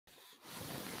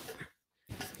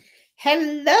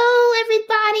Hello,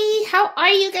 everybody. How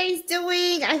are you guys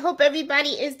doing? I hope everybody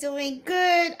is doing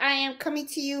good. I am coming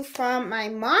to you from my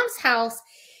mom's house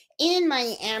in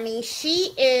Miami.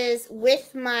 She is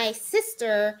with my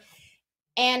sister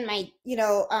and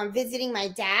visiting my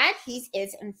dad. He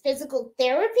is in physical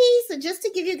therapy. So just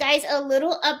to give you guys a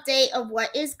little update of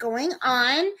what is going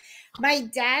on, my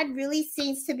dad really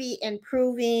seems to be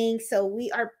improving. So we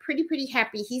are pretty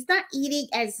happy. He's not eating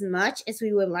as much as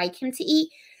we would like him to eat,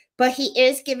 but he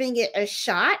is giving it a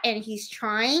shot and he's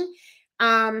trying.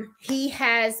 He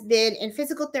has been in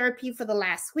physical therapy for the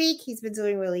last week. He's been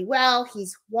doing really well.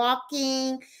 He's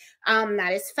walking,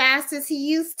 not as fast as he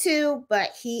used to, but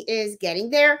he is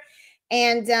getting there.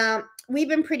 And we've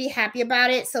been pretty happy about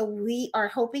it. So we are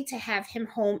hoping to have him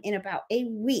home in about a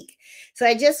week. So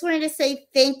I just wanted to say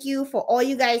thank you for all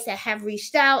you guys that have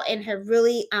reached out and have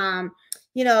really,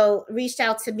 reached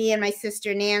out to me and my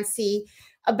sister Nancy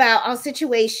about our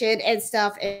situation and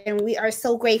stuff. And we are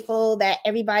so grateful that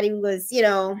everybody was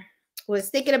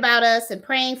thinking about us and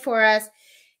praying for us.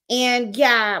 And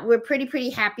yeah, we're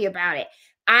pretty happy about it.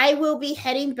 I will be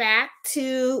heading back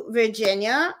to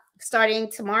Virginia starting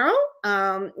tomorrow.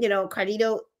 I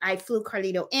flew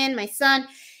Carlito in, my son,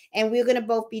 and we're going to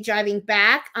both be driving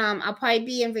back. I'll probably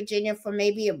be in Virginia for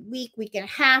maybe a week and a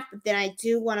half, but then I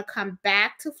do want to come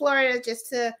back to Florida just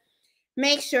to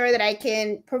make sure that I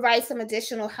can provide some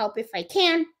additional help if I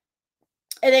can,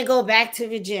 and then go back to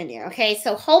Virginia. Okay,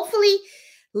 so hopefully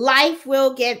life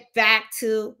will get back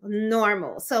to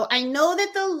normal. So I know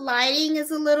that the lighting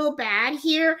is a little bad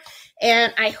here,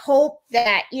 and I hope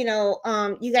that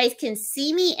you guys can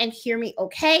see me and hear me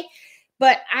okay.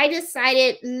 But I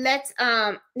decided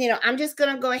I'm just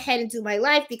gonna go ahead and do my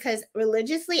live because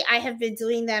religiously I have been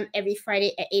doing them every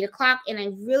Friday at 8 o'clock, and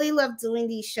I really love doing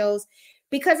these shows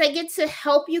because I get to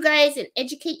help you guys and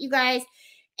educate you guys.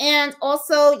 And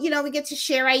also, we get to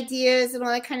share ideas and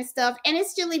all that kind of stuff. And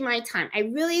it's really my time. I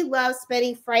really love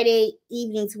spending Friday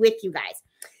evenings with you guys.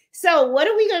 So what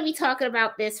are we going to be talking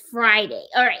about this Friday?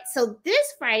 All right. So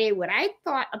this Friday, what I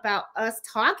thought about us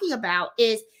talking about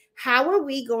is how are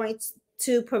we going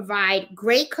to provide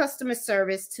great customer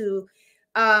service to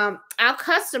our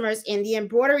customers in the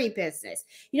embroidery business.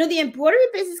 The embroidery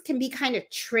business can be kind of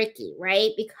tricky,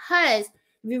 right? Because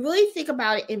if you really think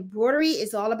about it, embroidery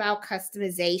is all about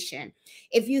customization.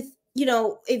 If you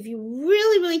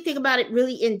really think about it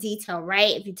really in detail,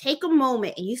 right? If you take a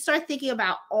moment and you start thinking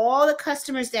about all the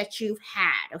customers that you've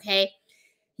had, okay,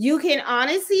 you can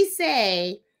honestly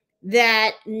say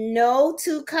that no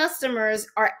two customers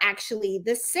are actually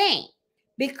the same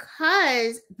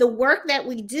because the work that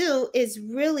we do is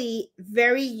really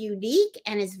very unique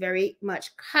and is very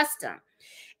much custom.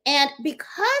 And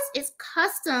because it's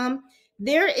custom,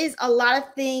 there is a lot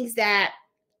of things that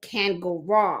can go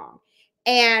wrong.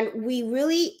 And we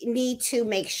really need to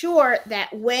make sure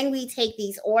that when we take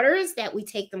these orders, that we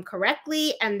take them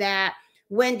correctly, and that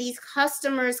when these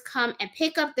customers come and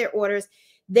pick up their orders,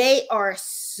 they are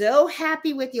so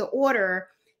happy with your order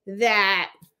that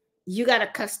you got a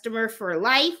customer for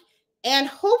life. And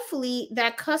hopefully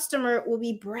that customer will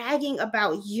be bragging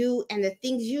about you and the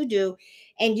things you do,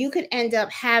 and you could end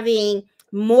up having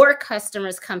more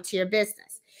customers come to your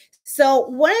business. So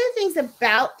one of the things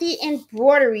about the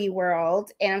embroidery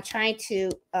world, and I'm trying to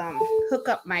hook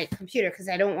up my computer because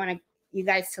I don't want you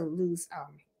guys to lose,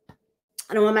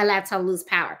 I don't want my laptop to lose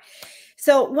power.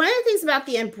 So one of the things about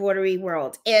the embroidery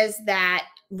world is that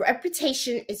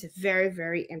reputation is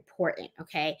very important,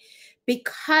 okay?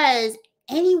 Because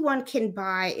anyone can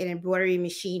buy an embroidery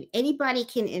machine. Anybody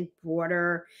can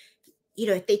embroider,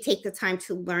 if they take the time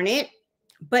to learn it.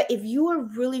 But if you are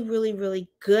really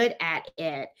good at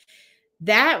it,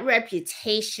 that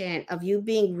reputation of you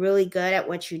being really good at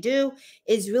what you do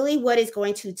is really what is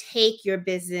going to take your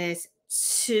business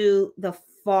to the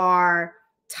far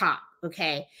top,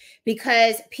 okay?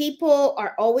 Because people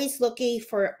are always looking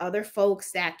for other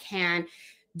folks that can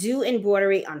do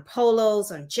embroidery on polos,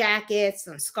 on jackets,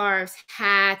 on scarves,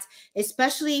 hats,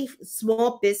 especially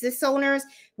small business owners.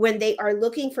 When they are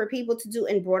looking for people to do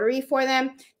embroidery for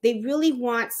them, they really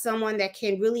want someone that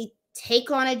can really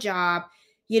take on a job,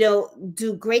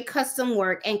 do great custom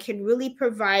work, and can really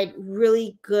provide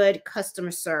really good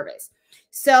customer service.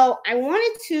 So I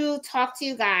wanted to talk to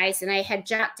you guys, and I had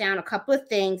jotted down a couple of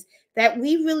things that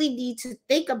we really need to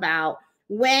think about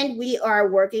when we are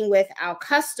working with our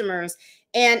customers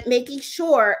and making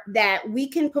sure that we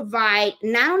can provide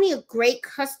not only a great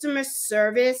customer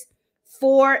service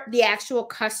for the actual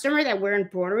customer that we're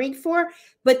embroidering for,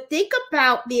 but think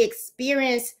about the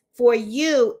experience for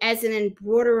you as an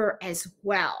embroiderer as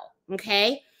well,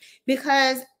 okay?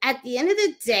 Because at the end of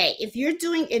the day, if you're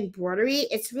doing embroidery,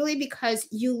 it's really because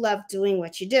you love doing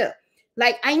what you do.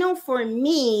 Like, I know for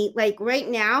me, like right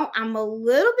now, I'm a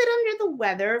little bit under the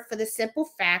weather for the simple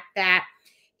fact that,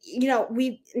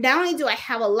 we not only do I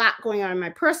have a lot going on in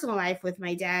my personal life with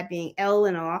my dad being ill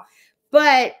and all,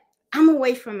 but I'm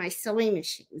away from my sewing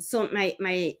machine, so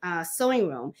my sewing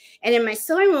room. And in my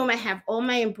sewing room, I have all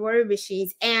my embroidery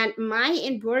machines, and my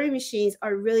embroidery machines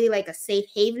are really like a safe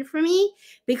haven for me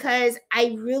because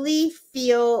I really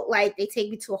feel like they take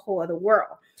me to a whole other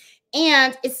world.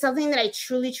 And it's something that I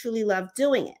truly, truly love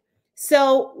doing it.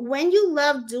 So when you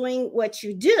love doing what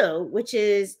you do, which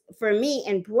is for me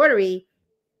embroidery,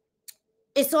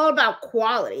 it's all about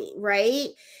quality, right?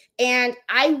 And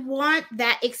I want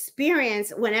that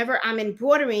experience whenever I'm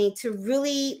embroidering to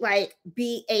really like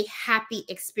be a happy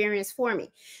experience for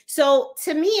me. So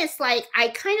to me, it's like I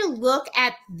kind of look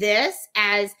at this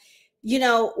as,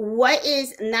 what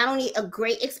is not only a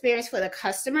great experience for the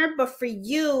customer, but for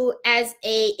you as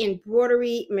a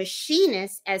embroidery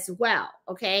machinist as well.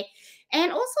 Okay.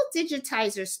 And also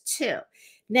digitizers too.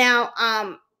 Now,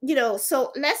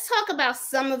 so let's talk about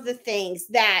some of the things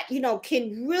that,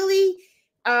 can really,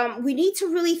 we need to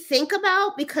really think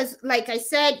about because, like I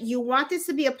said, you want this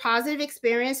to be a positive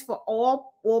experience for all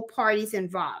parties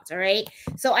involved. All right.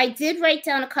 So I did write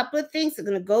down a couple of things. I'm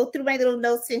going to go through my little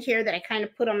notes in here that I kind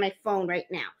of put on my phone right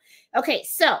now. Okay.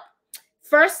 So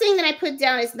first thing that I put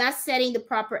down is not setting the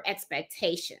proper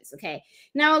expectations. Okay.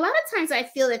 Now, a lot of times I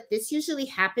feel that this usually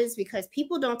happens because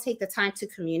people don't take the time to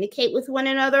communicate with one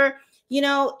another. You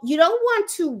don't want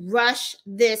to rush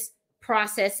this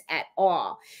process at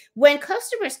all. When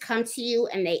customers come to you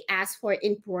and they ask for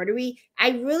embroidery, I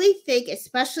really think,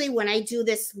 especially when I do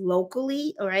this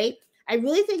locally, all right, I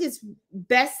really think it's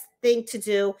best thing to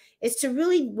do is to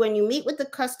really, when you meet with the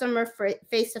customer for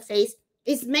face to face,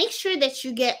 is make sure that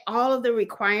you get all of the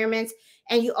requirements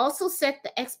and you also set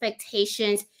the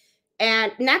expectations,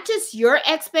 and not just your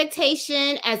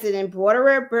expectation as an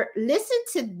embroiderer, but listen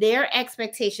to their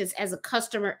expectations as a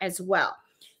customer as well.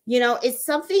 It's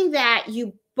something that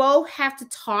you both have to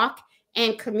talk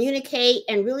and communicate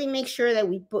and really make sure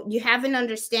that you have an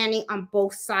understanding on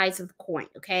both sides of the coin.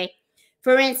 Okay.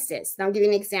 For instance, I'll give you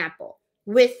an example.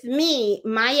 With me,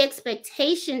 my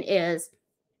expectation is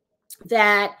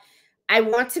that I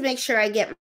want to make sure I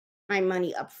get my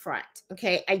money up front.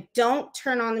 Okay. I don't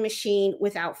turn on the machine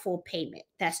without full payment.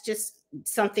 That's just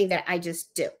something that I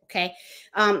just do. Okay.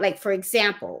 Like for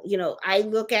example, I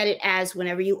look at it as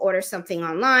whenever you order something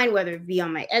online, whether it be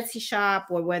on my Etsy shop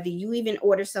or whether you even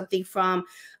order something from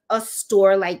a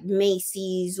store like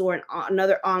Macy's or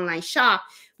another online shop,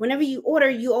 whenever you order,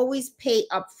 you always pay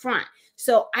up front.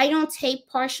 So I don't take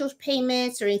partial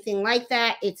payments or anything like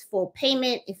that. It's full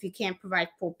payment. If you can't provide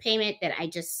full payment, then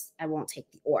I won't take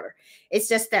the order. It's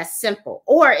just that simple.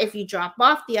 Or if you drop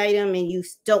off the item and you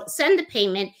don't send the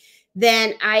payment,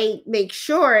 then I make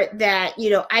sure that,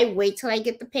 I wait till I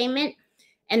get the payment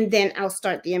and then I'll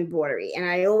start the embroidery. And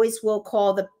I always will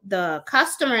call the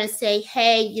customer and say,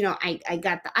 hey, I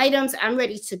got the items. I'm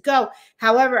ready to go.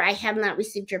 However, I have not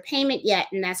received your payment yet.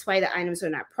 And that's why the items are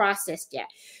not processed yet.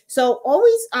 So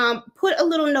always put a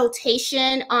little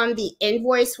notation on the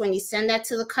invoice when you send that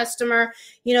to the customer.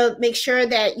 Make sure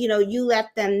that, you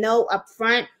let them know up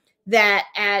front that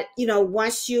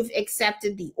once you've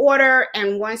accepted the order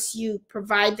and once you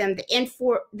provide them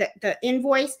the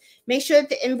invoice, make sure that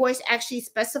the invoice actually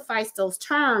specifies those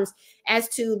terms as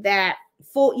to that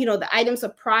full, the items are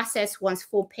processed once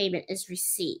full payment is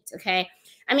received. Okay.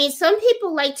 I mean, some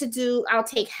people like to do, I'll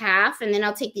take half and then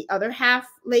I'll take the other half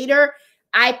later.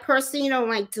 I personally don't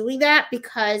like doing that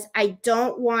because I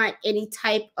don't want any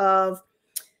type of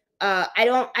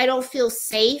I don't feel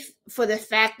safe for the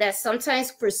fact that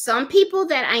sometimes for some people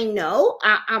that I know,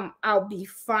 I'll be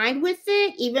fine with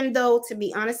it, even though, to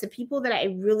be honest, the people that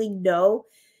I really know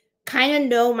kind of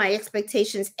know my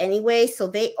expectations anyway, so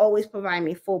they always provide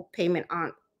me full payment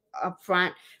on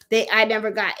upfront. I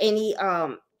never got any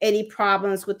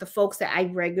problems with the folks that I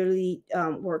regularly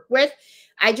work with.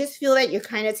 I just feel that you're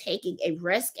kind of taking a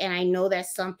risk, and I know that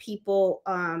some people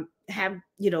have,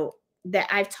 that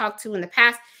I've talked to in the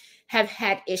past have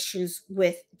had issues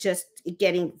with just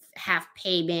getting half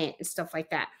payment and stuff like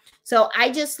that. So I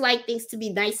just like things to be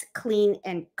nice, clean,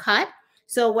 and cut.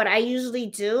 So what I usually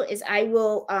do is I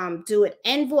will do an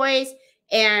invoice,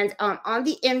 and on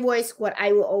the invoice, what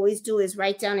I will always do is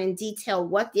write down in detail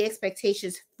what the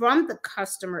expectations from the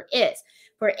customer is.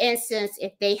 For instance,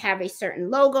 if they have a certain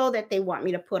logo that they want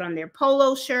me to put on their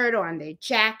polo shirt or on their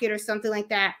jacket or something like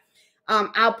that,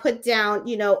 I'll put down,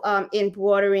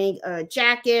 embroidering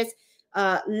jackets,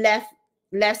 left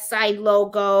left side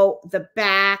logo, the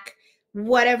back,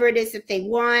 whatever it is that they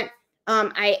want.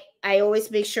 I always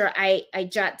make sure I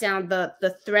jot down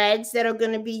the threads that are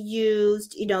going to be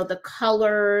used, you know, the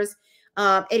colors,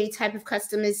 any type of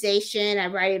customization. I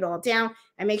write it all down.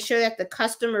 I make sure that the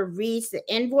customer reads the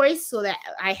invoice so that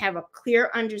I have a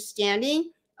clear understanding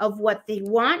of what they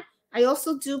want. I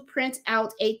also do print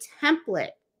out a template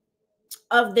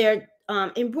of their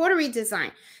embroidery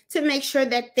design to make sure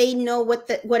that they know what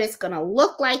it's going to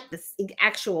look like, the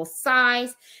actual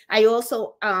size. I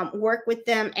also work with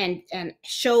them and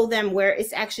show them where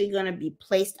it's actually going to be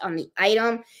placed on the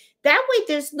item. That way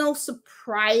there's no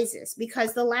surprises,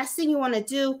 because the last thing you want to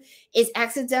do is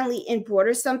accidentally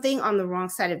embroider something on the wrong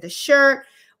side of the shirt,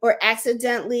 or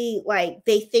accidentally, like,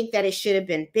 they think that it should have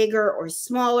been bigger or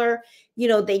smaller. You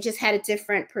know, they just had a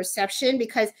different perception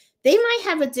because they might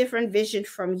have a different vision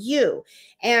from you.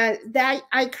 And that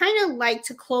I kind of like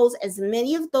to close as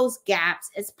many of those gaps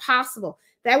as possible.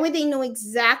 That way they know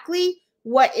exactly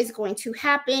what is going to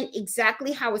happen,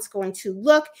 exactly how it's going to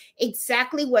look,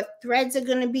 exactly what threads are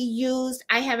going to be used.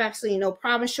 I have absolutely no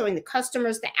problem showing the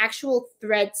customers the actual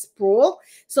thread spool,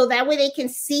 so that way they can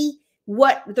see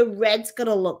what the red's going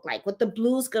to look like, what the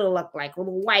blue's going to look like, or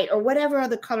the white, or whatever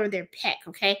other color they pick,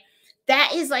 okay?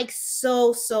 That is like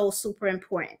so super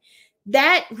important.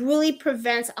 That really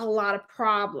prevents a lot of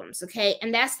problems, okay?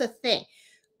 And that's the thing.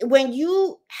 When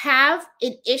you have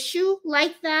an issue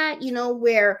like that, you know,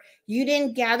 where you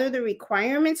didn't gather the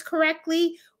requirements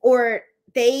correctly, or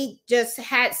they just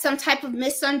had some type of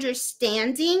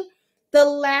misunderstanding, the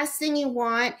last thing you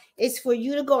want is for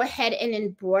you to go ahead and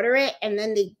embroider it, and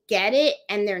then they get it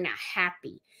and they're not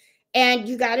happy. And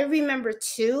you got to remember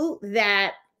too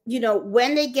that, you know,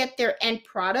 when they get their end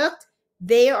product,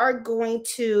 they are going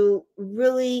to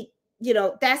really, you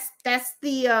know, that's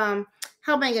the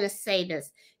how am I going to say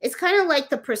this? It's kind of like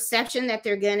the perception that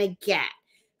they're going to get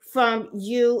from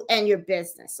you and your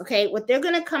business. Okay, what they're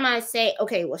going to come out and say,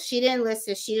 okay, well, she didn't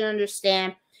listen, she didn't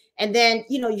understand. And then,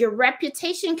 you know, your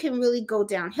reputation can really go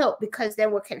downhill, because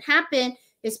then what can happen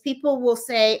is people will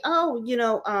say, oh, you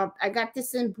know, I got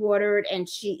this embroidered and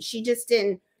she just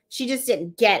didn't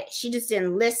get it. She just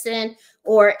didn't listen,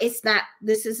 or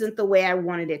this isn't the way I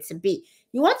wanted it to be.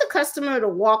 You want the customer to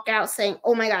walk out saying,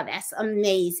 oh my God, that's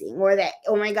amazing. Or that,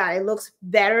 oh my God, it looks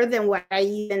better than what I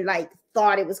even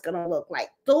thought it was going to look like.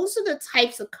 Those are the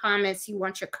types of comments you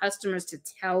want your customers to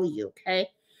tell you. Okay.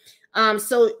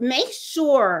 So make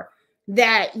sure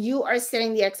that you are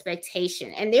setting the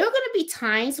expectation. And there are going to be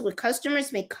times where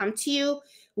customers may come to you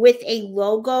with a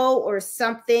logo or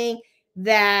something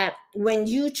that when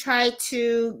you try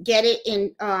to get it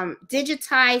in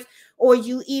digitized, or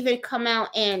you even come out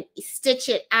and stitch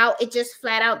it out, it just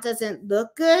flat out doesn't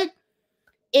look good.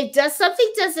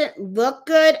 Something doesn't look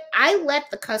good, I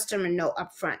let the customer know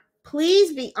up front.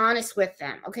 Please be honest with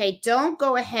them. Okay. Don't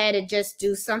go ahead and just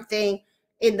do something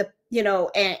in the, you know,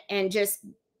 and just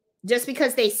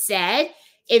because they said,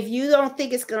 if you don't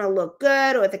think it's going to look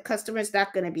good, or the customer's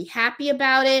not going to be happy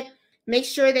about it, make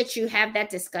sure that you have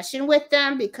that discussion with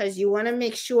them, because you want to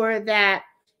make sure that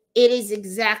it is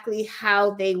exactly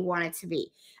how they want it to be.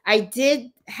 I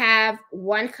did have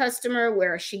one customer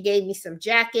where she gave me some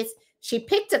jackets. She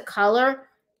picked a color.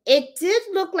 It did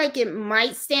look like it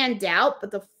might stand out,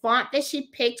 but the font that she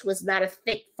picked was not a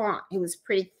thick font. It was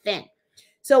pretty thin.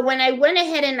 So when I went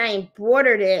ahead and I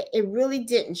embroidered it, it really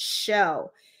didn't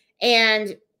show.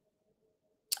 And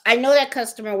I know that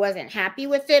customer wasn't happy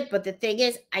with it, but the thing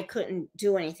is, I couldn't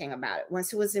do anything about it.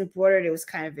 Once it was embroidered, it was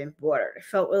kind of embroidered. It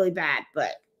felt really bad,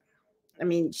 but I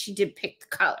mean, she did pick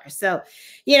the color. So,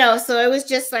 you know, so it was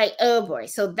just like, oh boy.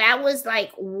 So that was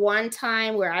like one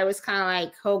time where I was kind of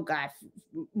like, oh God,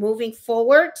 moving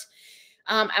forward,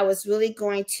 I was really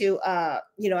going to,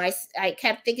 you know, I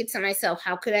kept thinking to myself,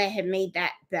 how could I have made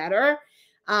that better?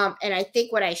 And I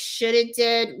think what I should have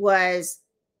did was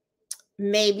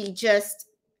maybe just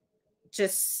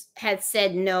had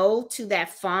said no to that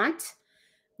font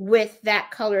with that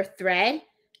color thread,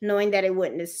 knowing that it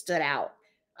wouldn't have stood out.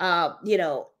 You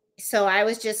know, so I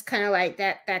was just kind of like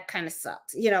that kind of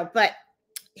sucked, you know, but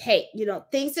hey, you know,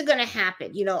 things are going to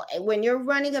happen. You know, when you're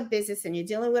running a business and you're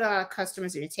dealing with a lot of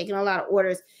customers and you're taking a lot of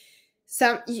orders,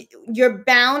 you're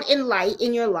bound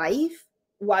in your life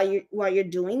while you're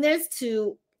doing this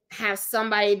to have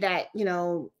somebody that, you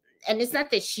know, and it's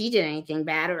not that she did anything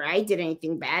bad or I did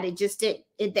anything bad. It just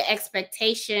the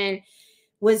expectation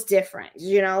was different.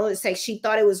 You know, it's like she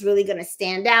thought it was really going to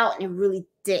stand out and it really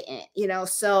didn't, you know,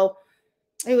 so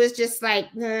it was just like,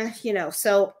 you know,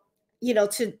 so, you know,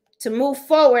 to to move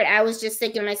forward, I was just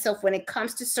thinking to myself, when it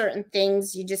comes to certain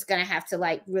things, you're just gonna have to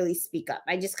like really speak up.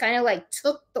 I just kind of like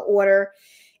took the order,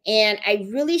 and I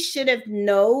really should have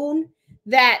known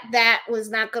that that was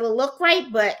not going to look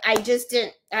right, but I just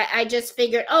didn't. I just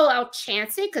figured, oh, I'll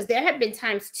chance it, because there have been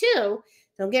times too,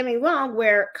 don't get me wrong,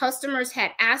 where customers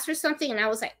had asked for something and I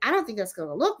was like, I don't think that's going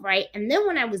to look right. And then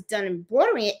when I was done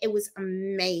embroidering it, it was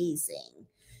amazing,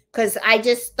 because I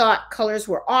just thought colors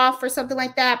were off or something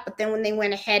like that. But then when they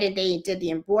went ahead and they did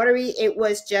the embroidery, it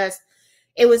was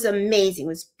amazing. It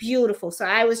was beautiful. So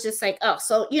I was just like, oh,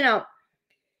 so,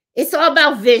 it's all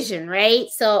about vision, right?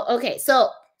 So, okay. So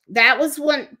that was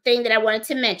one thing that I wanted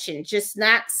to mention, just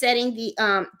not setting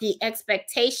the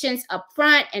expectations up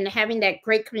front and having that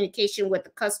great communication with the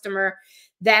customer.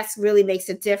 That's really makes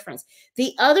a difference.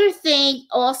 The other thing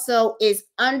also is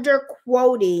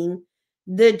underquoting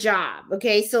the job.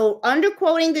 Okay. So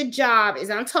underquoting the job is,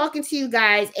 I'm talking to you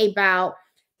guys about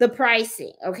the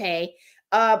pricing. Okay.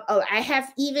 I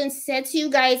have even said to you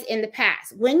guys in the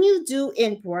past, when you do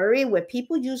embroidery, where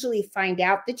people usually find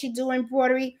out that you do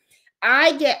embroidery,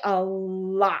 I get a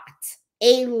lot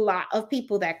of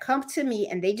people that come to me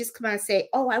and they just come out and say,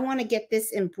 oh, I want to get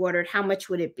this embroidered. How much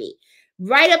would it be?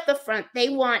 Right up the front, they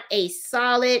want a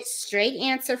solid, straight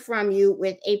answer from you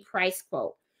with a price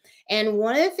quote. And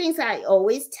one of the things I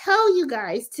always tell you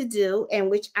guys to do, and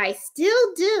which I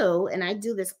still do, and I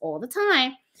do this all the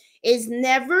time, is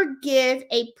never give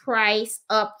a price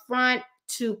up front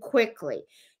too quickly.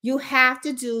 You have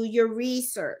to do your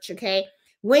research, okay?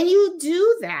 When you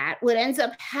do that, what ends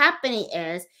up happening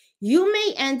is you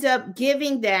may end up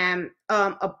giving them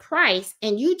a price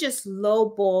and you just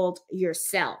lowballed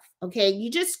yourself, okay?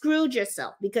 You just screwed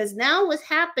yourself, because now what's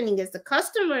happening is the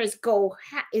customer is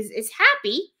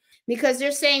happy because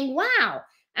they're saying, wow,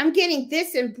 I'm getting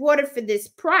this embroidered for this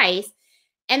price.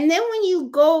 And then when you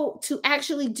go to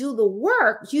actually do the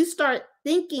work, you start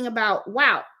thinking about,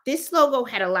 wow, this logo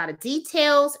had a lot of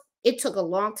details. It took a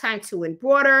long time to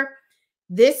embroider.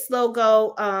 This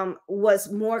logo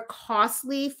was more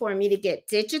costly for me to get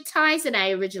digitized than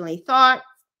I originally thought.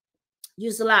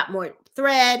 Used a lot more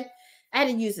thread. I had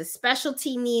to use a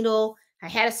specialty needle. I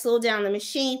had to slow down the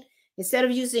machine. Instead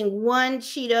of using one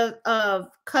sheet of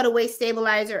cutaway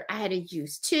stabilizer, I had to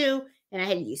use two, and I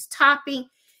had to use topping.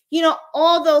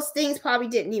 All those things probably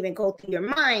didn't even go through your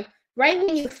mind. Right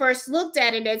when you first looked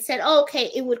at it and said, oh,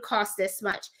 okay, it would cost this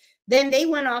much. Then they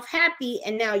went off happy,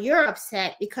 and now you're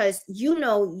upset because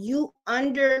you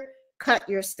undercut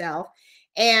yourself.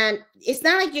 And it's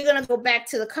not like you're going to go back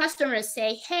to the customer and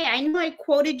say, hey, I know I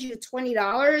quoted you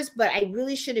 $20, but I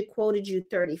really should have quoted you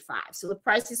 $35. So the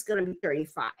price is going to be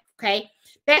 $35. Okay.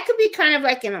 That could be kind of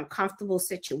like an uncomfortable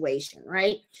situation,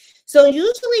 right? So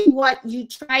usually what you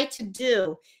try to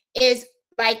do is,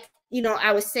 like,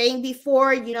 I was saying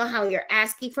before, how you're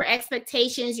asking for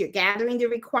expectations, you're gathering the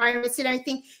requirements and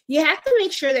everything. You have to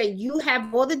make sure that you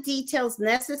have all the details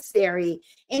necessary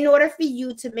in order for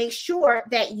you to make sure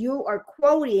that you are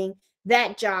quoting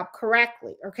that job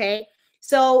correctly. Okay.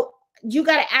 So you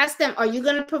got to ask them, are you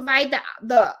going to provide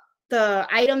the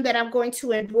item that I'm going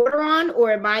to embroider on,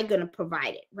 or am I going to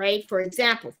provide it? Right. For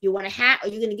example, if you want a hat, are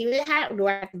you going to give me the hat, or do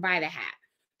I have to buy the hat?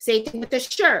 Same thing with the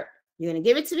shirt. You're going to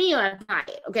give it to me, or I buy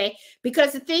it, okay?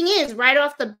 Because the thing is, right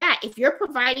off the bat, if you're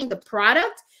providing the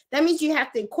product, that means you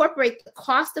have to incorporate the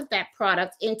cost of that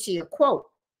product into your quote,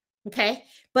 okay?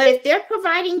 But if they're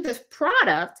providing this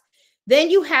product, then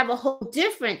you have a whole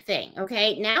different thing,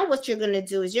 okay? Now what you're going to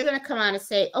do is you're going to come out and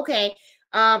say, okay,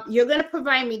 you're going to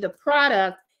provide me the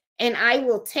product, and I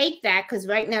will take that, because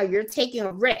right now you're taking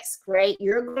a risk, right?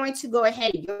 You're going to go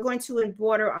ahead and you're going to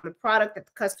embroider on the product that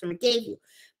the customer gave you.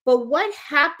 But what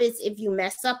happens if you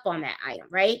mess up on that item,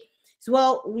 right? So,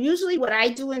 well, usually what I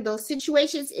do in those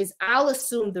situations is I'll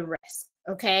assume the risk,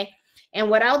 okay? And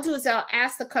what I'll do is I'll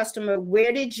ask the customer,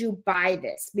 where did you buy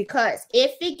this? Because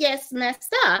if it gets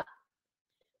messed up,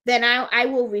 then I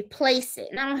will replace it.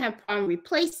 And I don't have a problem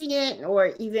replacing it,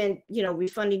 or even,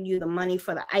 refunding you the money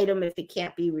for the item if it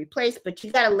can't be replaced. But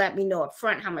you got to let me know up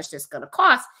front how much that's going to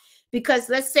cost. Because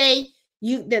let's say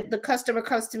the customer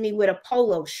comes to me with a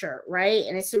polo shirt, right?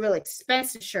 And it's a really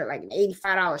expensive shirt, like an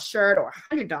 $85 shirt or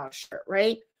a $100 shirt,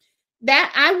 right?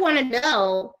 That I want to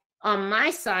know on my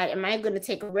side, am I going to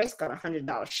take a risk on a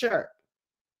 $100 shirt?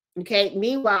 Okay.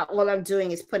 Meanwhile, all I'm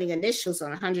doing is putting initials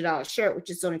on a $100 shirt,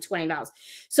 which is only $20.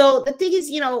 So the thing is,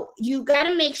 you got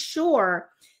to make sure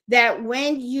that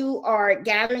when you are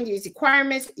gathering these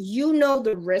requirements,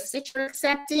 the risks that you're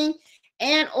accepting.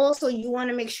 And also you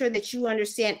want to make sure that you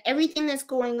understand everything that's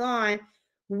going on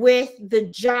with the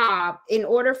job in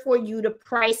order for you to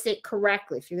price it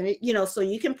correctly. If you're going to, you know, so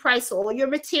you can price all your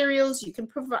materials, you can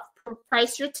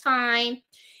price your time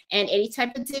and any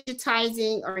type of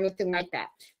digitizing or anything like that.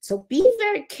 So be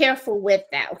very careful with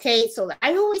that, okay? So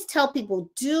I always tell people,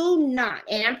 do not,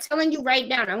 and I'm telling you right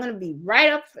now, and I'm going to be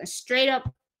right up, straight up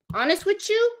honest with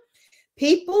you,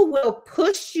 people will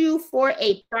push you for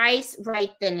a price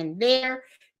right then and there.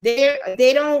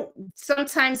 They don't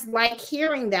sometimes like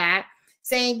hearing that,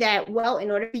 saying that, well,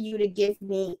 in order for you to give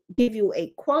you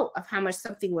a quote of how much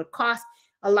something would cost,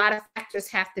 a lot of factors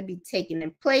have to be taken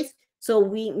in place. So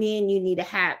me and you need to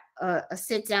have a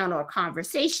sit down or a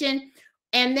conversation.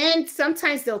 And then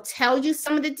sometimes they'll tell you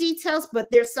some of the details, but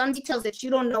there's some details that you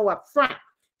don't know up front.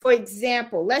 For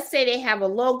example, let's say they have a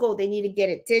logo, they need to get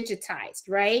it digitized,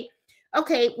 right?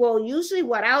 Okay, well, usually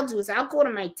what I'll do is I'll go to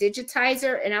my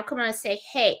digitizer and I'll come out and say,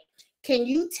 hey, can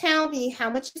you tell me how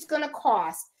much it's going to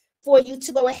cost for you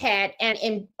to go ahead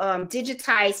and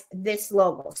digitize this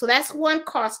logo? So that's one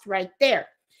cost right there.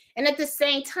 And at the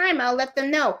same time, I'll let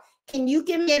them know, can you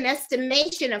give me an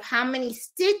estimation of how many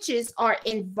stitches are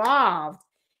involved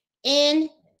in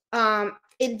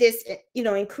this, you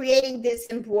know, in creating this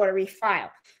embroidery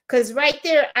file? Because right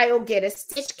there, I will get a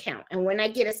stitch count. And when I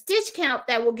get a stitch count,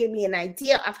 that will give me an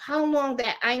idea of how long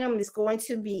that item is going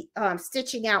to be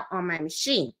stitching out on my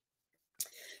machine.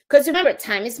 Because remember,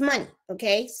 time is money,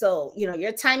 okay? So, you know,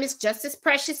 your time is just as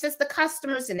precious as the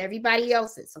customers and everybody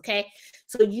else's, okay?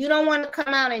 So you don't want to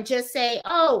come out and just say,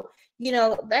 oh, you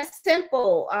know, that's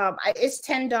simple. It's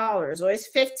 $10 or it's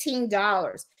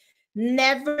 $15.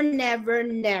 Never, never,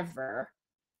 never,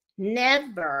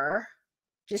 never,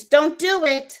 just don't do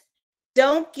it.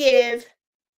 Don't give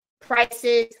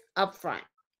prices up front.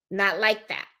 Not like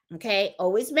that, okay?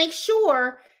 Always make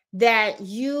sure that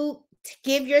you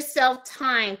give yourself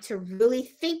time to really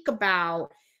think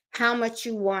about how much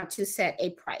you want to set a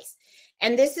price.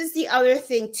 And this is the other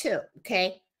thing too,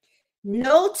 okay?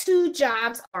 No two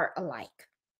jobs are alike,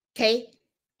 okay?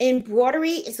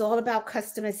 Embroidery is all about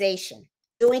customization,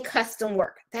 doing custom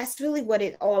work. That's really what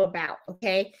it's all about,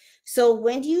 okay? So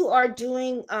when you are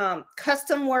doing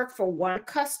custom work for one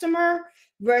customer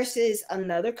versus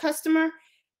another customer,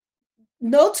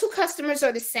 no two customers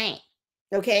are the same,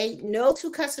 okay? No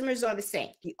two customers are the same.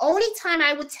 The only time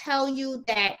I would tell you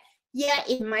that, yeah,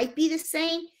 it might be the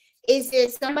same is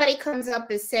if somebody comes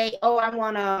up and say, oh, I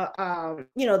want to,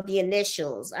 you know, the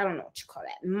initials. I don't know what you call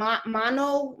that.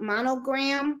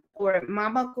 Monogram or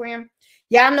mammogram.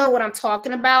 Y'all know what I'm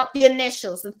talking about. The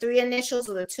initials, the 3 initials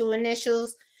or the 2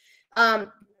 initials. I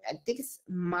think it's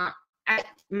my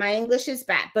English is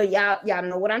bad, but y'all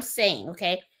know what I'm saying,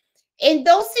 okay? In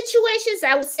those situations,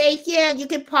 I would say, yeah, you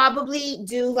could probably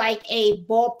do like a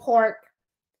ballpark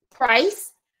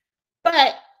price,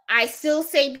 but I still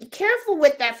say be careful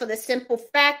with that for the simple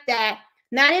fact that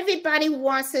not everybody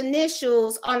wants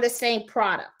initials on the same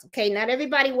product, okay? Not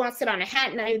everybody wants it on a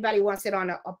hat. Not everybody wants it on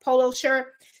a polo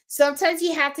shirt. Sometimes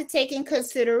you have to take in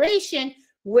consideration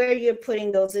where you're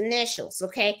putting those initials,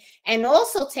 okay? And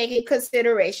also take in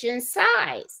consideration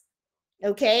size,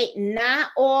 okay? Not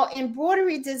all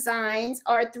embroidery designs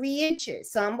are 3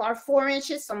 inches. Some are 4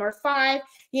 inches, some are 5.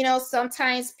 You know,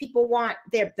 sometimes people want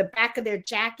the back of their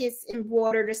jackets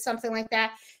embroidered or something like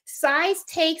that. Size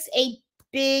takes a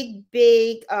big,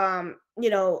 you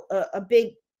know, a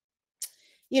big,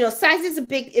 you know, size is a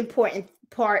big important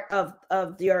part of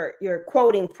your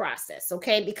quoting process,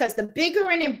 okay? Because the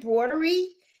bigger an embroidery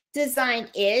design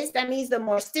is, that means the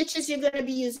more stitches you're going to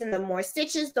be using, the more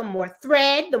stitches, the more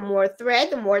thread, the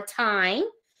more time.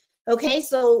 Okay,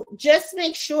 so just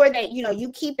make sure that, you know,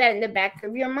 you keep that in the back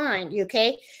of your mind,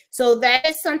 okay? So that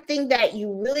is something that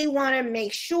you really want to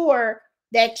make sure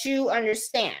that you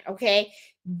understand, okay?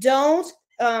 Don't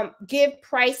give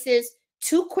prices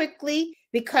too quickly,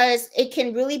 because it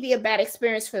can really be a bad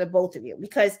experience for the both of you.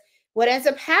 Because what ends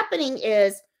up happening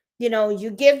is, you know,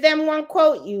 you give them one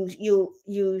quote, you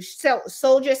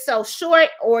sold yourself short,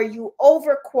 or you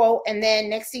overquote, and then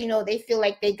next thing you know, they feel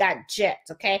like they got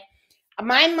gypped, okay?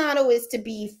 My motto is to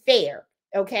be fair,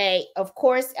 okay? Of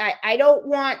course, I don't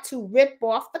want to rip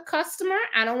off the customer.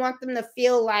 I don't want them to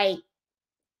feel like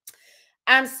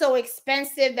I'm so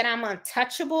expensive that I'm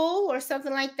untouchable or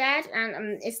something like that.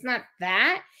 And it's not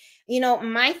that. You know,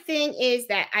 my thing is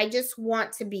that I just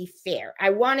want to be fair.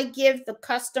 I want to give the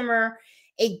customer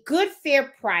a good,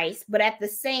 fair price, but at the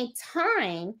same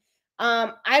time,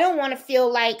 I don't want to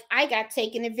feel like I got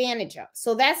taken advantage of.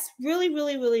 So that's really,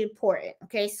 really, really important.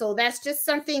 Okay. So that's just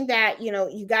something that, you know,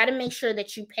 you got to make sure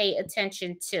that you pay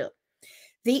attention to.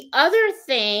 The other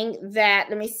thing that,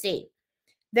 let me see,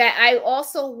 that I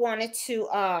also wanted to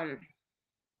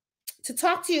to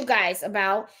talk to you guys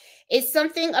about is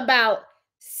something about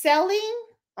selling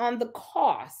on the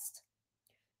cost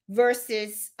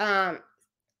versus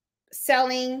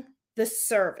selling the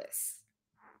service.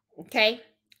 Okay,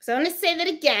 so I'm going to say that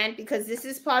again because this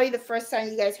is probably the first time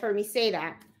you guys heard me say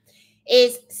that.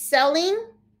 Is selling,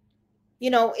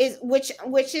 is which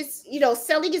is,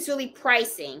 selling is really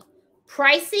pricing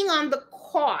on the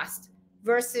cost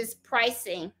versus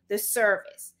pricing the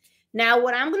service. Now,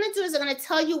 what I'm going to do is I'm going to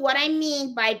tell you what I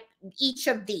mean by each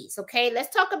of these. Okay,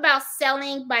 let's talk about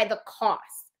selling by the cost.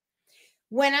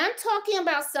 When I'm talking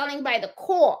about selling by the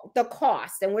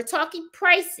cost, and we're talking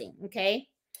pricing, okay,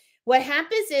 what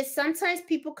happens is sometimes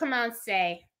people come out and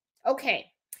say,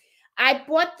 okay, I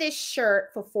bought this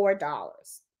shirt for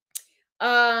 $4.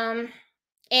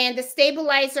 And the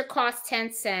stabilizer costs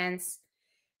 10 cents.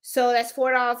 So that's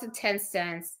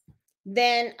 $4.10.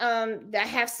 Then I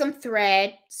have some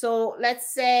thread. So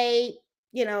let's say,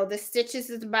 the stitches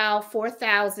is about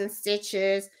 4,000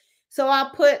 stitches. So I'll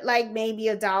put like maybe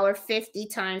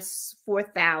 $1.50 times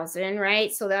 4,000,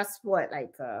 right? So that's what,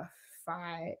 like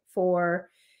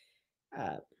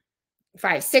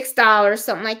 $6,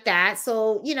 something like that.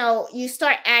 So, you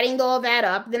start adding all that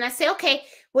up. Then I say, okay,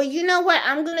 well, you know what?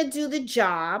 I'm going to do the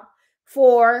job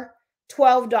for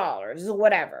 $12 or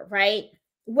whatever, right?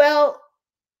 Well,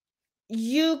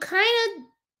 you kind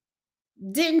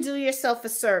of didn't do yourself a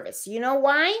service. You know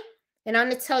why? And I'm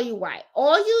going to tell you why.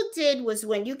 All you did was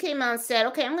when you came out and said,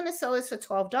 okay, I'm going to sell this for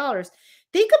 $12.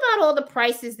 Think about all the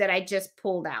prices that I just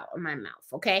pulled out of my mouth,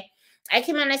 okay? I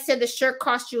came out and I said the shirt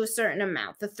cost you a certain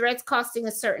amount. The thread's costing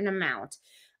a certain amount.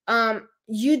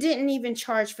 You didn't even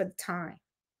charge for the time.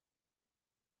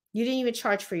 You didn't even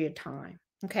charge for your time,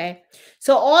 okay?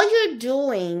 So all you're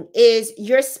doing is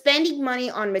you're spending money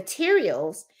on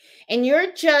materials and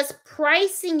you're just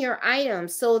pricing your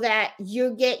items so that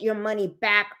you get your money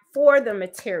back for the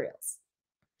materials.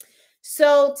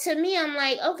 So to me, I'm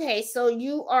like, okay, so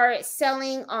you are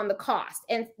selling on the cost.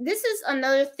 And this is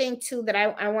another thing too that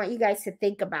I want you guys to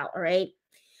think about, all right?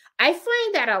 I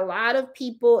find that a lot of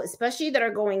people, especially that are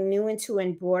going new into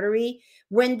embroidery,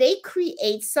 when they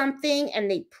create something and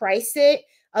they price it,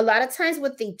 a lot of times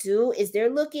what they do is they're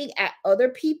looking at other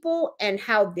people and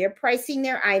how they're pricing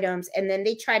their items, and then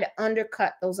they try to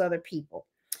undercut those other people.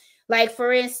 Like,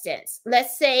 for instance,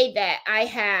 let's say that I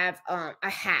have a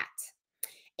hat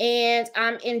and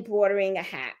I'm embroidering a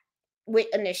hat with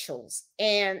initials,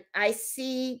 and I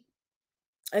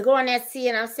go on Etsy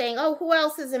and I'm saying, oh, who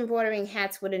else is embroidering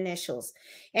hats with initials?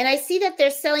 And I see that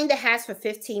they're selling the hats for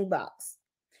 $15.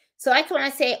 So I come and I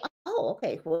say, oh,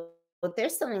 okay, well, they're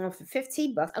selling them for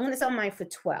 $15. I'm going to sell mine for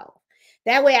 $12.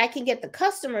 That way I can get the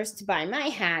customers to buy my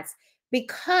hats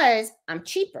because I'm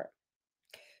cheaper.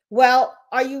 Well,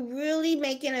 are you really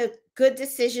making a good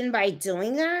decision by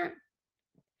doing that?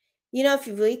 If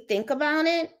you really think about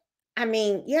it, I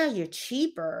mean, yeah, you're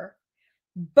cheaper,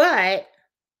 but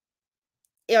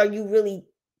are you really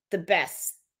the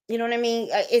best? You know what I mean?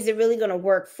 Is it really going to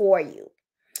work for you?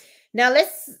 Now,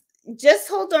 let's just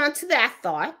hold on to that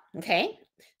thought. Okay.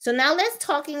 So now let's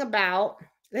talk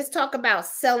about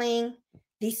selling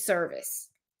the service.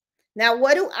 Now,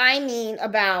 what do I mean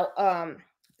about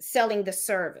selling the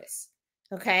service?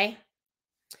 Okay.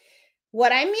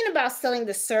 What I mean about selling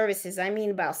the service is I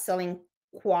mean about selling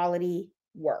quality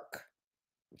work.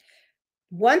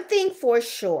 One thing for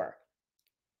sure,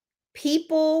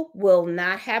 people will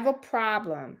not have a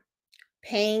problem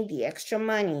paying the extra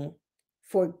money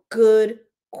for good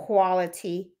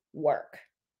quality work.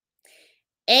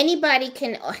 Anybody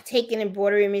can take an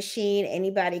embroidery machine,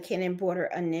 anybody can embroider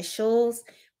initials,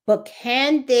 but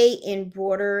can they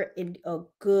embroider in a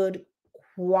good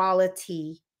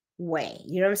quality way?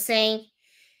 You know what I'm saying?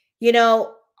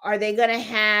 Are they going to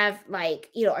have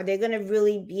are they going to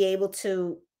really be able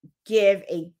to give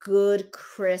a good,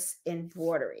 crisp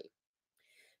embroidery?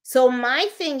 So my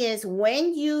thing is,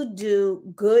 when you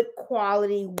do good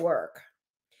quality work,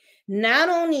 not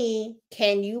only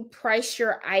can you price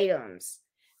your items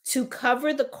to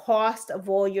cover the cost of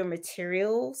all your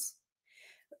materials,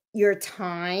 your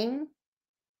time,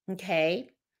 okay,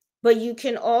 but you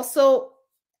can also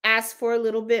ask for a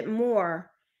little bit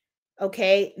more,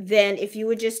 okay, than if you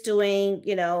were just doing,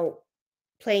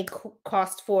 plain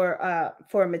cost for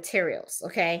materials,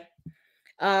 okay?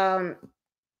 Hold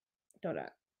on.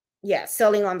 Yeah,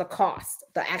 selling on the cost,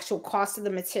 the actual cost of the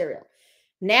material.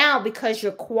 Now, because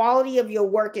your quality of your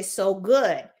work is so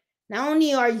good, not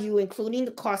only are you including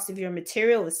the cost of your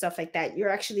material and stuff like that, you're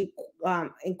actually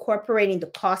incorporating the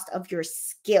cost of your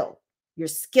skill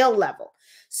level.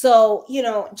 So,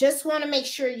 just want to make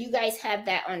sure you guys have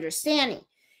that understanding.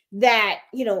 that,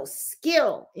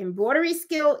 embroidery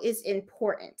skill is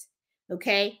important.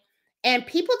 Okay. And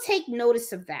people take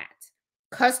notice of that.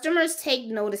 Customers take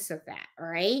notice of that. All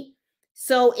right.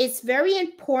 So it's very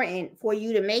important for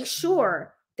you to make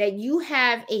sure that you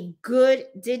have a good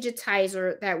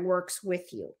digitizer that works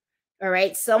with you. All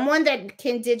right. Someone that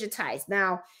can digitize.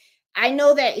 Now, I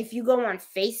know that if you go on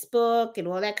Facebook and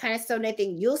all that kind of stuff and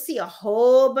everything, you'll see a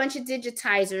whole bunch of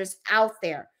digitizers out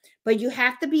there. But you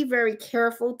have to be very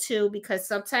careful too, because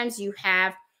sometimes you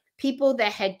have people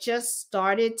that had just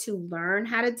started to learn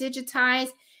how to digitize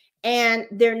and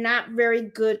they're not very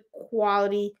good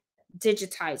quality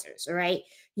digitizers. All right.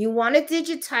 You want a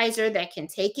digitizer that can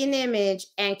take an image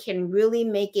and can really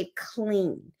make it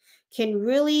clean, can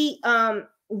really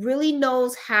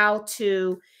knows how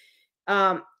to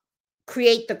um,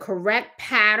 create the correct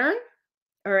pattern,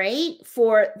 all right,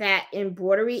 for that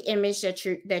embroidery image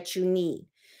that you need.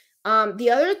 The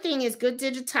other thing is good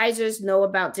digitizers know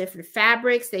about different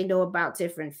fabrics. They know about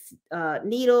different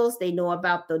needles. They know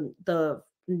about the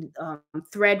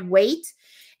thread weight,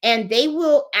 and they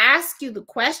will ask you the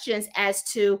questions as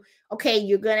to, okay,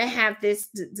 you're going to have this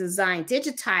design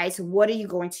digitized. What are you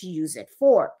going to use it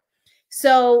for?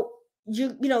 So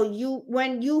you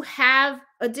when you have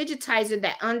a digitizer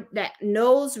that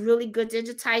knows really good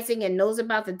digitizing and knows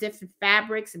about the different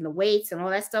fabrics and the weights and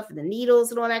all that stuff and the needles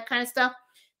and all that kind of stuff,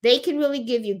 they can really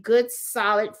give you good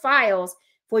solid files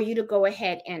for you to go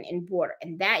ahead and embroider.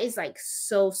 And that is like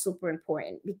so super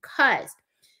important, because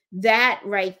that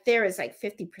right there is like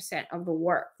 50% of the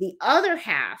work. The other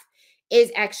half is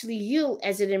actually you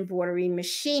as an embroidery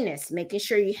machinist, making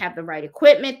sure you have the right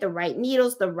equipment, the right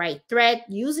needles, the right thread,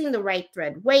 using the right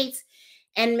thread weights,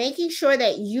 and making sure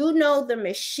that you know the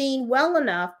machine well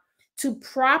enough to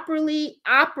properly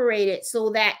operate it so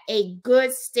that a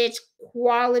good stitch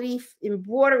quality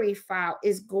embroidery file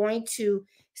is going to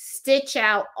stitch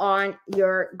out on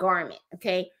your garment.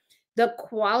 Okay. The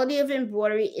quality of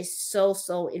embroidery is so,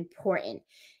 so important.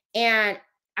 And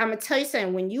I'm going to tell you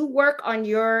something, when you work on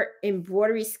your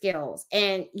embroidery skills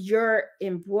and your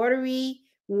embroidery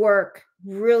work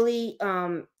really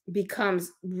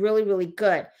becomes really, really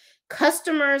good,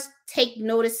 customers take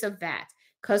notice of that.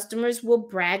 Customers will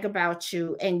brag about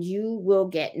you and you will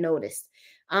get noticed.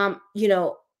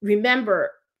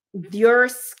 Remember, your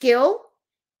skill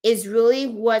is really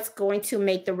what's going to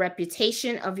make the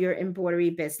reputation of your embroidery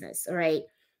business. All right.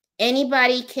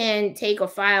 Anybody can take a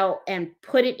file and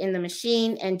put it in the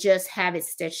machine and just have it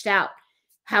stitched out.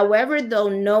 However, though,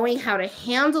 knowing how to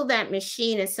handle that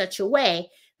machine in such a way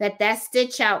that that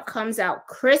stitch out comes out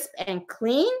crisp and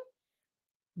clean,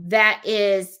 that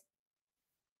is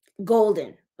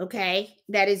golden. Okay.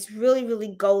 That is really,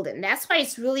 really golden. That's why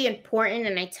it's really important.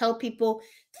 And I tell people,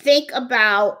 think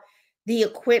about the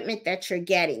equipment that you're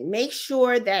getting. Make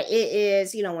sure that it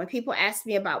is, when people ask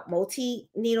me about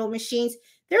multi-needle machines,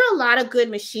 there are a lot of good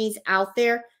machines out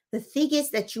there. The thing is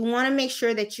that you want to make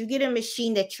sure that you get a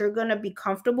machine that you're going to be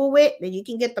comfortable with, that you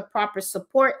can get the proper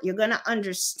support, you're going to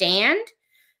understand,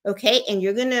 okay, and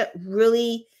you're going to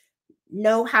really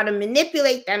know how to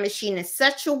manipulate that machine in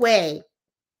such a way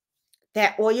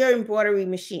that all your embroidery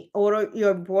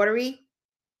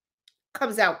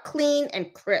comes out clean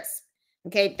and crisp.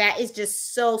 Okay, that is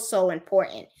just so, so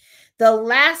important. The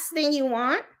last thing you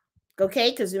want,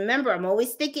 okay, because remember, I'm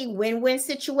always thinking win-win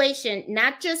situation,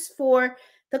 not just for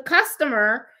the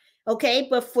customer, okay,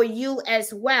 but for you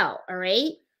as well. All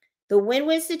right. The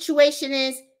win-win situation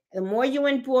is the more you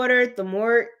embroider, the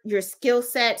more your skill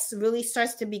sets really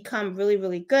starts to become really,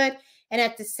 really good. And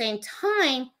at the same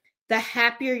time, the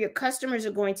happier your customers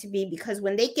are going to be, because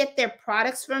when they get their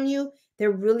products from you,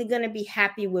 they're really going to be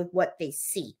happy with what they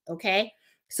see. Okay.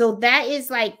 So that is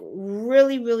like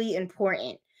really, really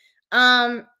important.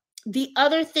 The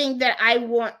other thing that I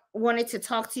wanted to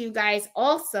talk to you guys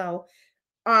also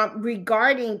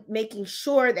regarding making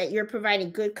sure that you're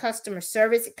providing good customer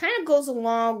service, it kind of goes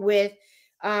along with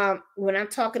when I'm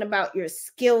talking about your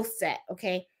skill set.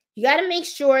 Okay. You got to make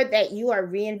sure that you are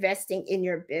reinvesting in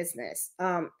your business.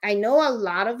 I know a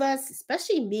lot of us,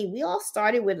 especially me, we all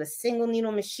started with a single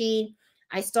needle machine.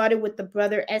 I started with the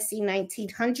Brother SE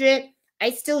 1900.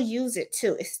 I still use it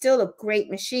too. It's still a great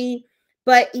machine.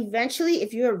 But eventually,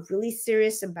 if you're really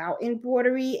serious about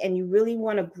embroidery and you really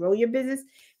want to grow your business,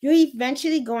 you're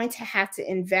eventually going to have to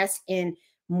invest in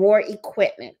more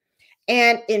equipment.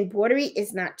 And embroidery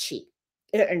is not cheap.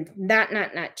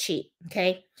 Not cheap.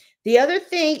 Okay. The other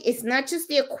thing is not just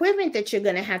the equipment that you're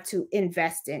going to have to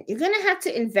invest in. You're going to have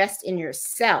to invest in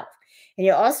yourself. And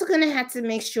you're also going to have to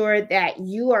make sure that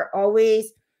you are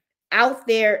always out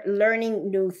there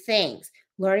learning new things.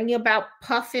 learning about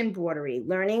puff embroidery,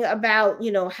 learning about,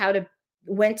 how to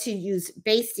when to use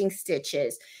basting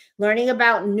stitches, learning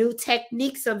about new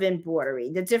techniques of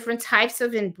embroidery, the different types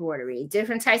of embroidery,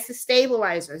 different types of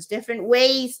stabilizers, different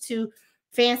ways to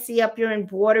fancy up your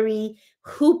embroidery,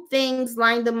 hoop things,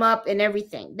 line them up, and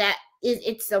everything. That is,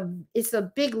 it's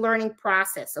a big learning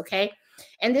process, okay?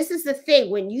 And this is the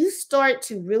thing, when you start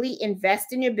to really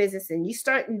invest in your business and you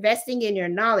start investing in your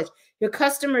knowledge, your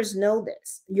customers know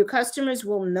this. Your customers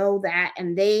will know that,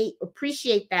 and they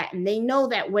appreciate that, and they know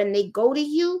that when they go to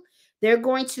you, they're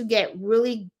going to get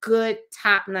really good,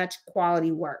 top-notch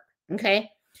quality work. Okay.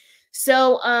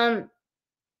 So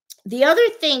the other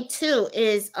thing too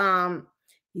is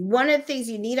one of the things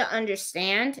you need to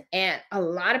understand, and a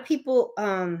lot of people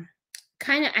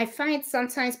kind of, I find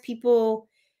sometimes people,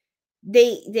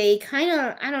 they kind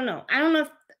of, I don't know if,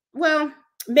 well,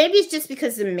 maybe it's just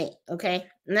because of me, okay?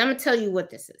 And I'm gonna tell you what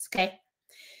this is, okay?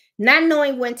 Not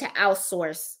knowing when to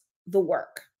outsource the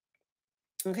work.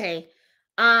 Okay.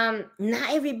 Not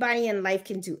everybody in life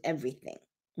can do everything.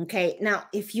 Okay. Now,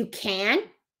 if you can,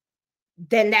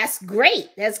 then that's great.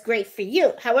 That's great for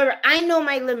you. However, I know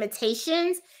my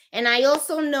limitations, and I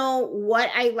also know what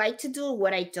I like to do,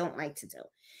 what I don't like to do.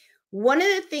 One of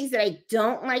the things that I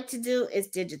don't like to do is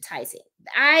digitizing.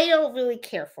 I don't really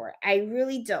care for it. I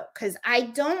really don't, because I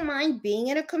don't mind being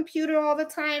in a computer all the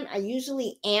time. I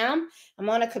usually am. I'm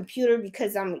on a computer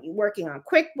because I'm working on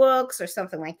QuickBooks or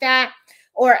something like that,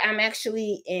 or I'm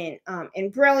actually in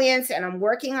Brilliance and I'm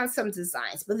working on some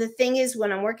designs. But the thing is,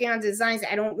 when I'm working on designs,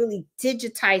 I don't really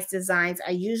digitize designs.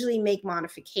 I usually make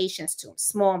modifications to them,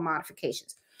 small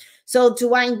modifications. So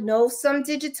do I know some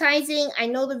digitizing? I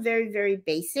know the very, very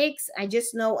basics. I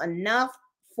just know enough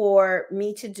for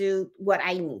me to do what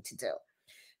I need to do.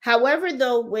 However,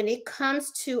 though, when it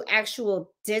comes to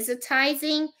actual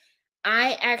digitizing,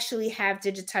 I actually have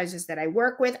digitizers that I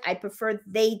work with. I prefer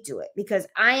they do it because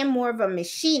I am more of a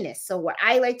machinist. So what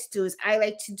I like to do is I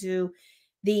like to do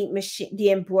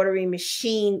the embroidery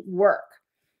machine work,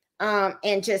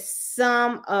 and just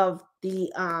some of the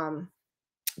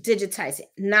digitizing,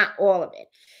 not all of it.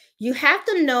 You have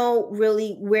to know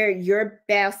really where your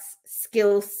best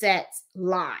skill sets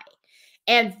lie.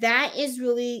 And that is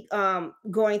really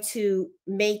going to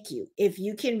make you, if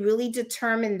you can really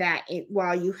determine that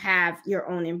while you have your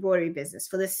own embroidery business,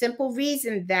 for the simple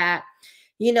reason that,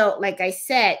 like I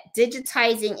said,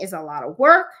 digitizing is a lot of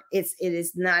work. It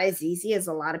is not as easy as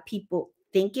a lot of people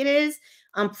think it is.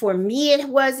 For me, it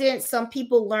wasn't. Some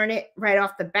people learn it right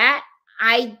off the bat.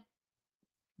 I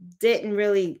didn't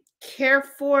really care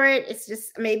for it. It's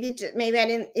just maybe I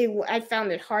didn't. I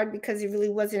found it hard because it really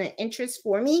wasn't an interest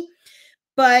for me.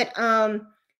 But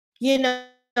you know,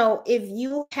 if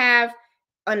you have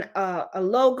a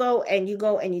logo and you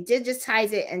go and you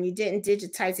digitize it and you didn't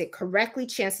digitize it correctly,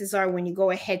 chances are when you go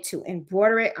ahead to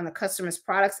embroider it on the customer's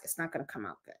products, it's not going to come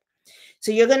out good.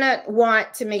 So you're going to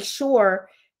want to make sure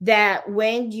that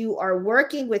when you are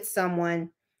working with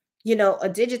someone, a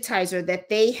digitizer, that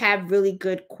they have really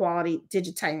good quality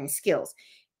digitizing skills.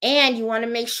 And you want to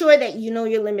make sure that you know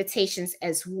your limitations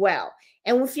as well.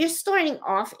 And if you're starting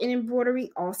off in embroidery,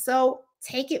 also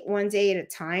take it one day at a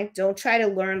time. Don't try to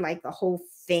learn like the whole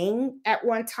thing at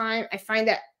one time. I find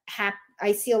that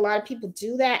I see a lot of people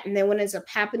do that. And then what ends up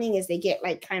happening is they get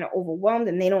like kind of overwhelmed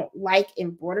and they don't like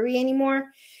embroidery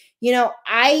anymore.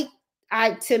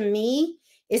 To me,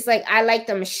 it's like I like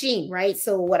the machine, right?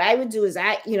 So what I would do is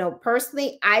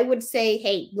personally, I would say,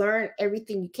 hey, learn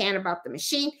everything you can about the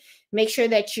machine. Make sure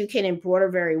that you can embroider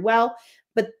very well.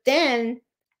 But then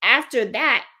after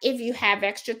that, if you have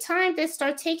extra time, then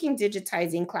start taking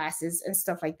digitizing classes and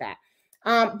stuff like that.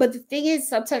 But the thing is,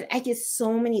 sometimes I get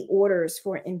so many orders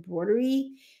for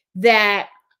embroidery that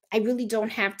I really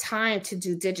don't have time to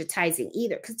do digitizing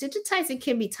either, because digitizing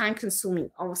can be time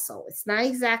consuming also. It's not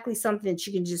exactly something that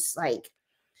you can just like,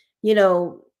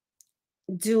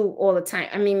 do all the time.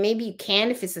 I mean, maybe you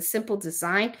can if it's a simple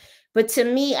design, but to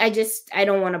me, I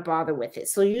don't want to bother with it.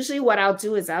 So usually what I'll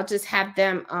do is I'll just have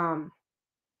them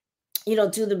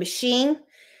do the machine.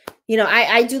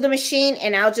 I do the machine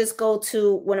and I'll just go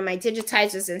to one of my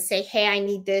digitizers and say, hey, I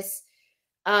need this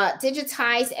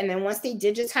digitize. And then once they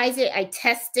digitize it, I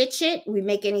test stitch it. We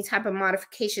make any type of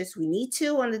modifications we need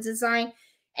to on the design.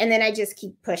 And then I just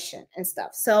keep pushing and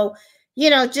stuff. So,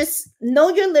 just know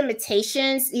your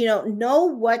limitations, know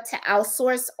what to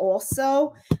outsource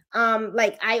also.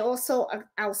 Like I also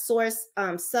outsource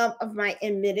some of my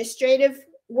administrative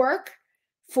work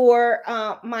for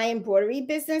my embroidery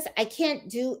business. I can't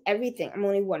do everything. I'm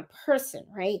only one person,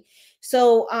 right?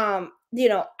 So,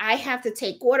 I have to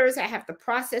take orders. I have to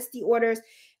process the orders.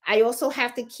 I also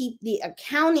have to keep the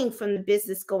accounting from the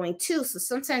business going too. So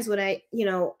sometimes when I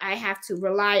have to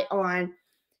rely on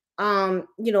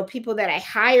people that I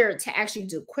hired to actually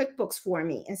do QuickBooks for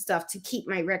me and stuff to keep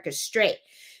my records straight.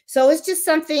 So it's just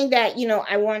something that,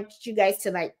 I want you guys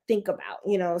to like think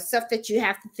about, stuff that you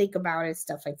have to think about and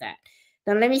stuff like that.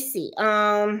 Now let me see.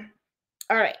 All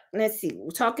right, let's see.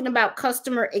 We're talking about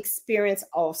customer experience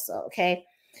also, okay?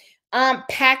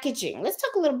 Packaging. Let's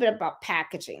talk a little bit about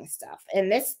packaging stuff.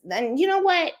 And you know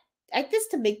what? I guess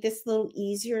to make this a little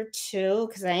easier too,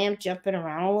 because I am jumping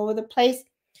around all over the place.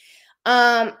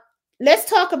 Um, let's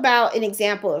talk about an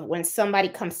example of when somebody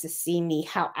comes to see me,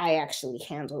 how I actually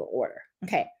handle the order.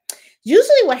 Okay.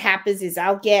 Usually what happens is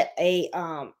I'll get a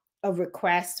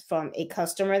request from a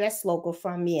customer that's local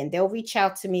from me, and they'll reach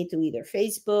out to me through either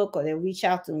Facebook or they'll reach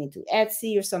out to me through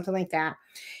Etsy or something like that.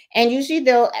 And usually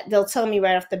they'll tell me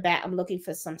right off the bat, I'm looking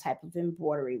for some type of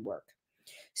embroidery work.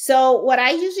 So what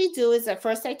I usually do is at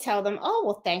first I tell them, oh,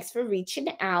 well, thanks for reaching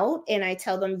out. And I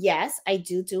tell them, yes, I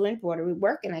do embroidery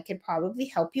work and I can probably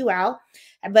help you out.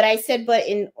 But I said, but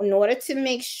in order to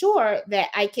make sure that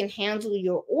I can handle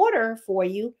your order for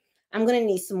you, I'm going to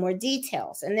need some more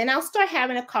details. And then I'll start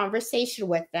having a conversation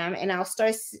with them and I'll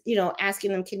start,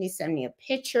 asking them, can you send me a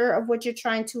picture of what you're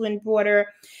trying to embroider?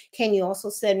 Can you also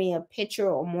send me a picture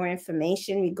or more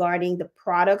information regarding the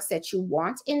products that you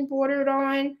want embroidered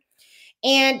on?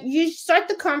 And you start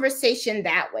the conversation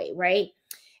that way, right?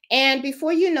 And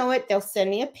before you know it, they'll send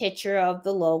me a picture of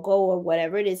the logo or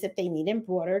whatever it is that they need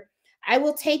embroidered. I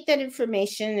will take that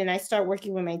information and I start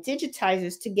working with my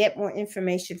digitizers to get more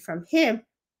information from him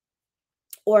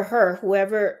or her,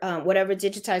 whoever, whatever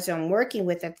digitizer I'm working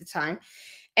with at the time.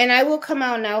 And I will come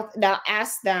out now. I'll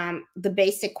ask them the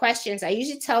basic questions. I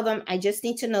usually tell them, I just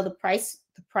need to know the price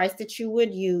that you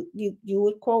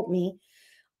would quote me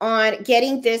on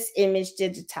getting this image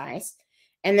digitized.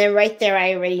 And then right there,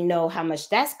 I already know how much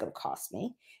that's going to cost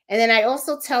me. And then I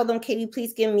also tell them, can you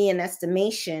please give me an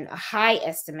estimation, a high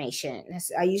estimation?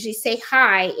 I usually say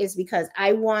high is because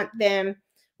I want them,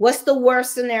 what's the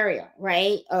worst scenario,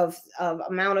 right? Of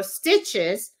amount of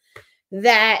stitches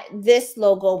that this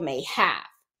logo may have.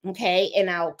 Okay. And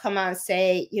I'll come out and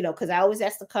say, because I always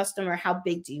ask the customer, how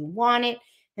big do you want it?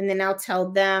 And then I'll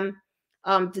tell them,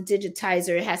 the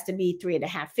digitizer, it has to be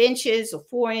 3.5 inches or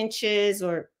 4 inches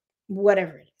or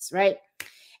whatever it is, right?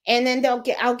 And then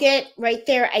I'll get right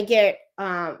there. I get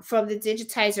from the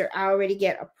digitizer, I already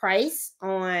get a price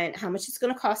on how much it's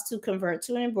going to cost to convert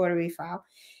to an embroidery file,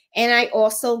 and I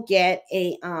also get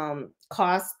a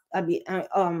cost,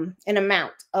 an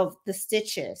amount of the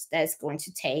stitches that's going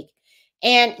to take.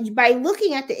 And by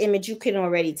looking at the image, you can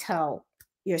already tell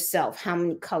yourself how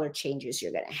many color changes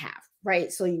you're going to have,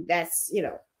 right? So that's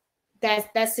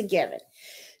a given.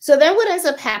 So then what ends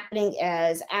up happening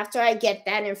is after I get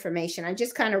that information, I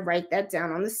just kind of write that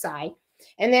down on the side.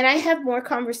 And then I have more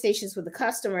conversations with the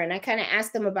customer and I kind of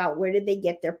ask them about where did they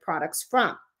get their products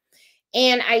from.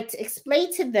 And I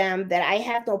explain to them that I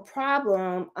have no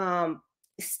problem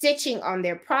stitching on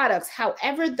their products.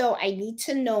 However, though, I need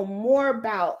to know more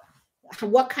about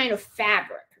what kind of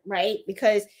fabric, right?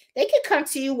 Because they could come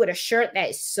to you with a shirt that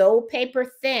is so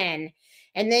paper thin,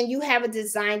 and then you have a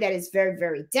design that is very,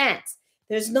 very dense.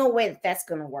 There's no way that that's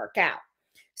going to work out.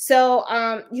 So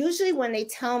usually when they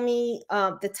tell me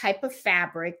the type of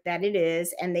fabric that it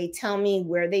is, and they tell me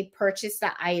where they purchased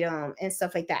the item and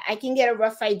stuff like that, I can get a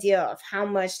rough idea of how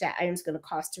much that item is going to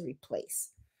cost to replace.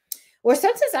 Or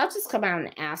sometimes I'll just come out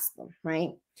and ask them,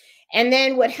 right? And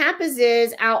then what happens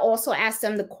is I'll also ask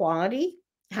them the quality.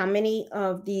 How many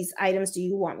of these items do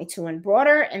you want me to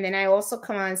embroider? And then I also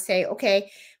come on and say,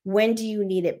 okay, when do you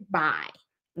need it by?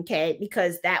 Okay,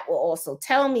 because that will also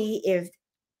tell me if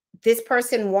this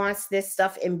person wants this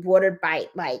stuff embroidered by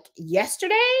like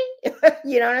yesterday.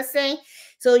 You know what I'm saying?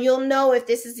 So you'll know if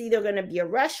this is either going to be a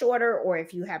rush order or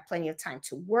if you have plenty of time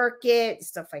to work it,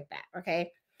 stuff like that.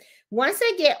 Okay. Once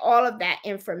I get all of that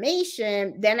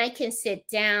information, then I can sit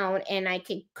down and I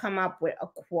can come up with a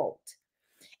quote.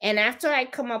 And after I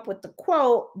come up with the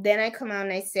quote, then I come out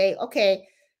and I say, okay,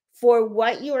 for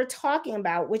what you are talking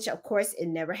about, which of course it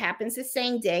never happens the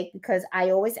same day because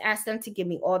I always ask them to give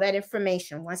me all that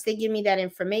information. Once they give me that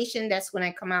information, that's when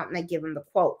I come out and I give them the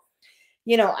quote.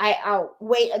 I'll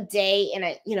wait a day and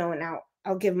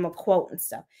I'll give them a quote and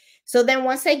stuff. So then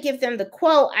once I give them the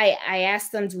quote, I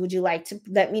ask them, would you like to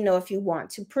let me know if you want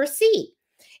to proceed?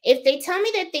 If they tell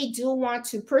me that they do want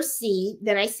to proceed,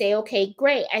 then I say, okay,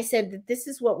 great. I said that this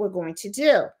is what we're going to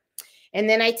do. And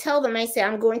then I tell them, I say,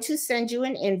 I'm going to send you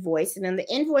an invoice. And then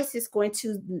the invoice is going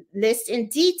to list in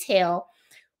detail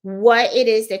what it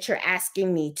is that you're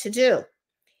asking me to do.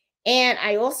 And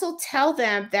I also tell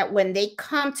them that when they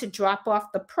come to drop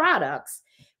off the products,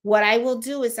 what I will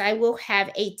do is I will have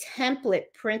a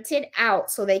template printed out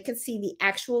so they can see the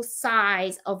actual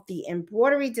size of the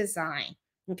embroidery design.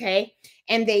 Okay.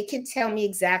 And they can tell me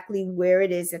exactly where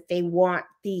it is that they want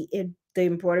the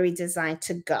embroidery design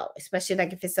to go, especially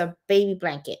like if it's a baby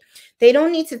blanket. They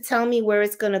don't need to tell me where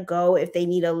it's going to go if they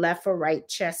need a left or right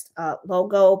chest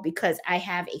logo, because I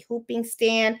have a hooping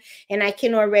stand and I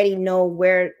can already know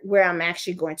where I'm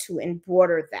actually going to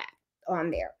embroider that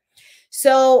on there.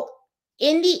 So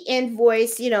in the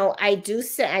invoice, I do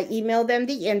say I email them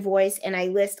the invoice and I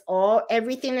list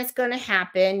everything that's going to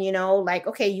happen, like,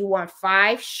 okay, you want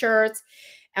 5 shirts.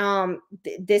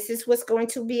 This is what's going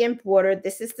to be embroidered.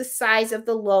 This is the size of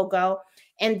the logo,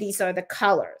 and these are the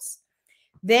colors.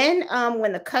 Then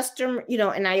when the customer,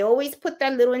 and I always put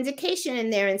that little indication in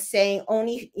there and saying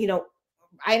only,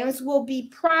 items will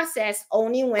be processed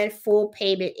only when full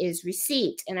payment is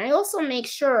received. And I also make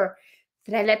sure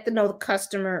that I let the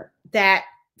customer that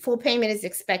full payment is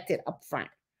expected up front.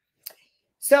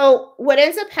 So what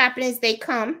ends up happening is they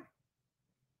come,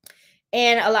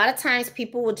 and a lot of times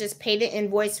people will just pay the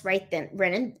invoice right then,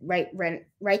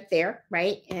 right there,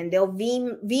 right? And they'll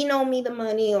Vino me the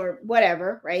money or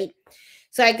whatever, right?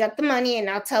 So I got the money and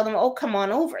I'll tell them, oh, come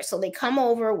on over. So they come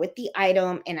over with the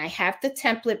item and I have the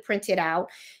template printed out,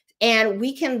 and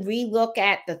we can relook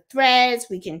at the threads.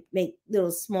 We can make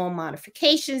little small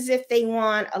modifications if they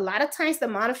want. A lot of times the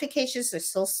modifications are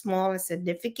so small and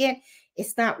significant,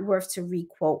 it's not worth to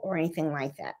requote or anything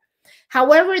like that.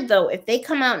 However, though, if they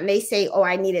come out and they say, oh,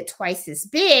 I need it twice as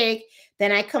big,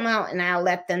 then I come out and I'll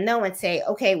let them know and say,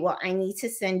 okay, well, I need to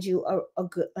send you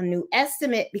a new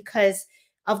estimate because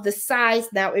of the size.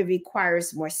 Now it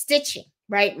requires more stitching,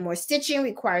 right? More stitching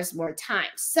requires more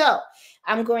time. So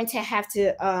I'm going to have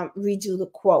to redo the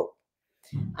quote.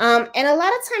 And a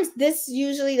lot of times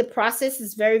usually the process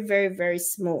is very, very, very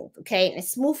smooth. Okay. And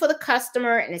it's smooth for the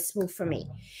customer and it's smooth for me.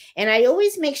 And I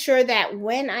always make sure that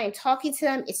when I'm talking to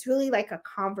them, it's really like a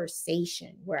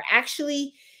conversation. We're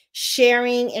actually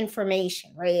sharing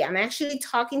information, right? I'm actually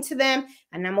talking to them,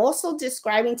 and I'm also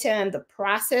describing to them the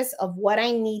process of what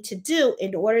I need to do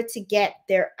in order to get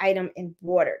their item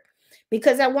embroidered,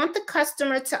 because I want the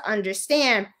customer to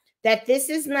understand that this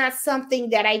is not something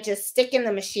that I just stick in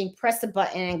the machine, press a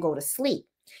button, and go to sleep.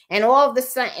 And all of the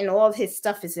sudden, all of his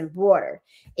stuff is embroidered.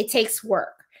 It takes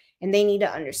work, and they need to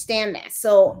understand that.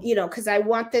 So, because I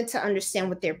want them to understand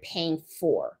what they're paying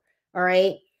for. All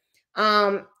right.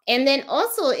 And then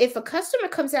also, if a customer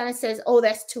comes out and says, oh,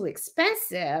 that's too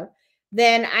expensive,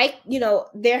 then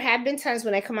there have been times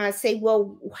when I come out and say,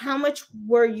 well, how much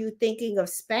were you thinking of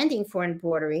spending for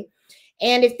embroidery?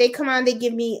 And if they come on, they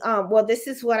give me, well, this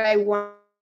is what I want.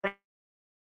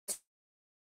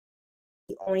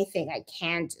 The only thing I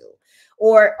can do.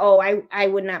 Or, oh, I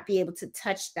would not be able to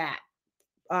touch that.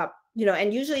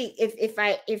 And usually if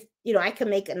I can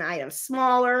make an item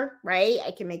smaller, right? I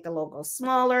can make the logo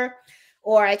smaller,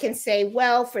 or I can say,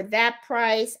 well, for that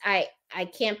price, I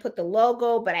can't put the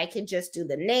logo, but I can just do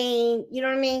the name. You know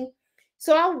what I mean?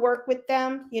 So I'll work with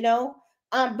them,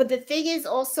 but the thing is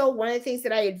also, one of the things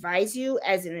that I advise you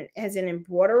as an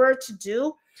embroiderer to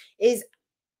do is,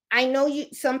 I know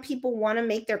some people want to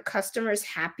make their customers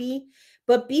happy,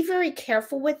 but be very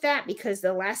careful with that, because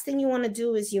the last thing you want to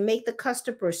do is you make the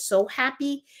customer so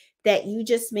happy that you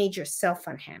just made yourself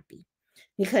unhappy,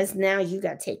 because now you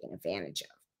got taken advantage of.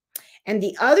 And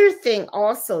the other thing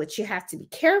also that you have to be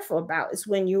careful about is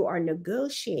when you are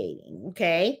negotiating,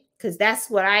 okay? Because that's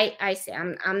what I say.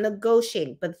 I'm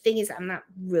negotiating. But the thing is, I'm not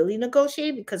really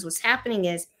negotiating, because what's happening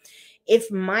is,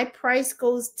 if my price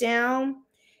goes down,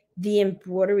 the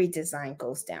embroidery design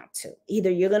goes down too. Either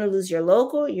you're going to lose your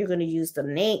logo, you're going to use the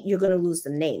name, you're going to lose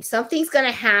the name. Something's going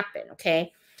to happen,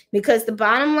 okay? Because the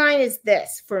bottom line is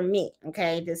this for me,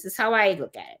 okay? This is how I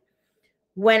look at it.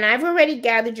 When I've already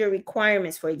gathered your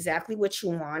requirements for exactly what you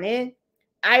wanted,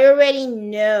 I already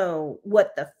know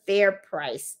what the fair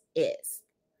price is.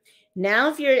 Now,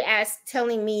 if you're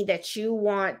telling me that you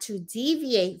want to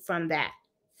deviate from that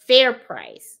fair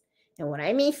price, and what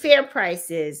I mean fair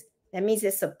price is, that means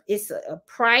it's a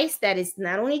price that is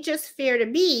not only just fair to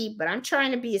me, but I'm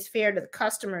trying to be as fair to the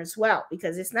customer as well,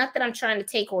 because it's not that I'm trying to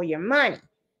take all your money,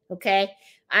 okay?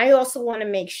 I also want to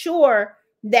make sure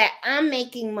that I'm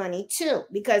making money too,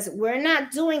 because we're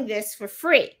not doing this for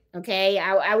free, okay?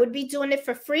 I would be doing it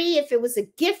for free if it was a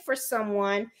gift for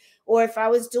someone, or if I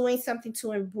was doing something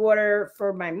to embroider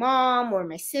for my mom or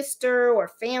my sister or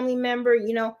family member,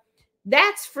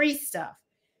 that's free stuff.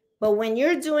 But when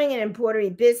you're doing an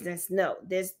embroidery business, no,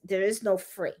 there is no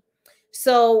free.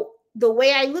 So the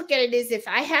way I look at it is, if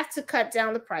I have to cut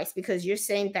down the price because you're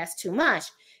saying that's too much,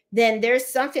 then there's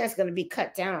something that's going to be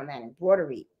cut down on that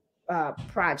embroidery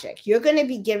project. You're going to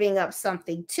be giving up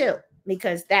something too,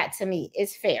 because that to me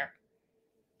is fair.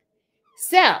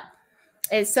 So,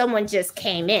 and someone just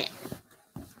came in.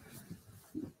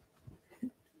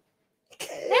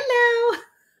 Hello.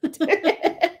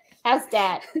 How's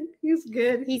Dad? He's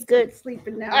good. He's good.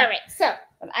 Sleeping now. All right. So,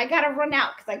 but I got to run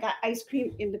out because I got ice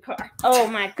cream in the car. Oh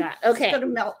my God. Okay. It's going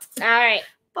to melt. All right.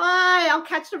 Bye. I'll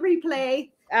catch the replay.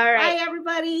 All right. Bye,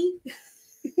 everybody.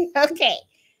 Okay.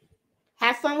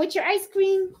 Have fun with your ice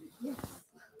cream. Yes.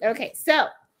 Okay. So,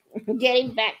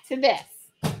 getting back to this.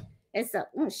 And so,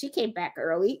 she came back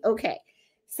early. Okay.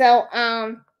 So,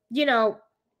 you know,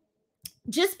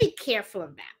 just be careful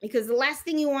of that, because the last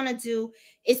thing you want to do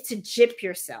is to gyp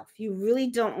yourself. You really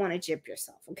don't want to gyp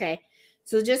yourself. Okay.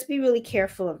 So just be really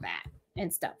careful of that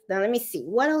and stuff. Now, let me see.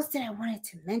 What else did I wanted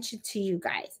to mention to you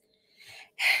guys?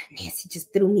 Nancy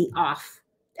just threw me off.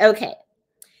 Okay.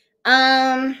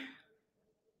 The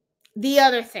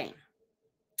other thing.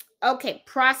 Okay.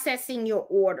 Processing your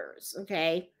orders.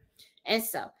 Okay. And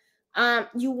so,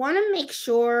 you want to make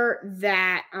sure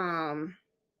that,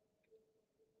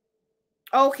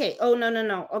 okay. Oh,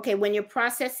 no. Okay. When you're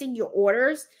processing your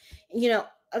orders, you know,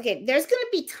 okay, there's going to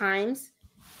be times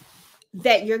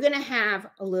that you're going to have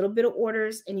a little bit of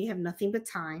orders and you have nothing but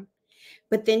time.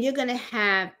 But then you're going to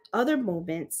have other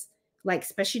moments, like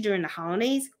especially during the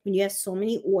holidays, when you have so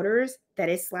many orders that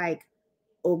it's like,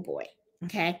 oh boy.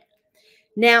 Okay.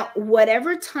 Now,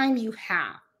 whatever time you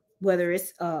have, whether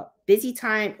it's a busy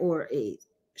time or a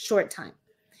short time,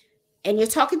 and you're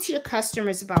talking to your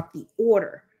customers about the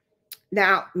order.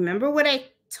 Now, remember what I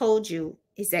told you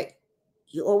is that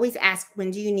you always ask,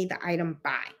 when do you need the item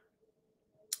by?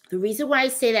 The reason why I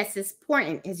say that's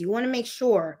important is you want to make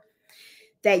sure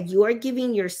that you are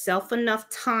giving yourself enough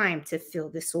time to fill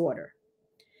this order.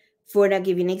 I'll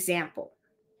give you an example.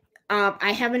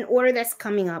 I have an order that's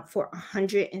coming up for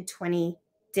 120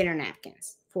 dinner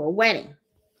napkins for a wedding.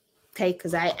 Okay,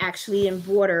 because I actually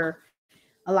embroider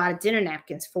a lot of dinner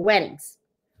napkins for weddings.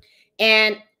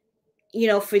 And, you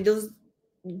know, for those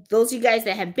of you guys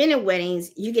that have been at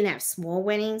weddings, you can have small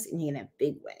weddings and you can have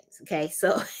big weddings. Okay,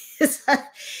 so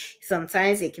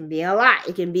sometimes it can be a lot.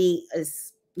 It can be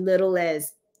as little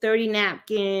as 30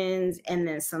 napkins, and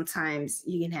then sometimes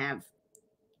you can have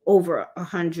over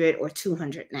 100 or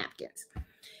 200 napkins.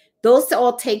 Those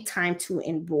all take time to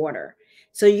embroider.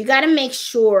 So you got to make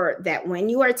sure that when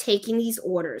you are taking these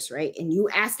orders, right, and you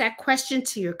ask that question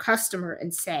to your customer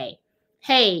and say,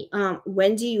 hey,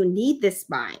 when do you need this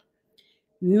by?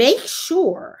 Make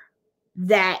sure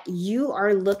that you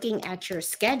are looking at your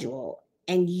schedule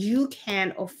and you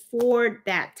can afford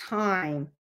that time.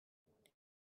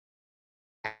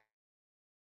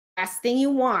 Last thing you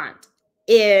want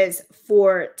is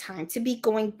for time to be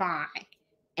going by,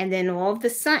 and then all of a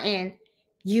sudden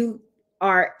you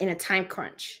are in a time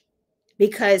crunch,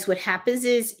 because what happens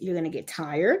is you're going to get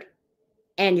tired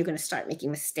and you're going to start making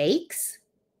mistakes,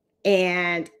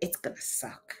 and it's going to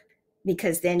suck,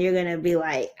 because then you're going to be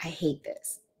like, I hate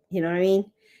this. You know what I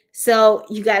mean? So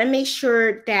you got to make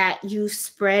sure that you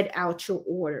spread out your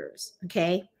orders.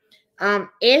 Okay.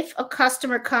 If a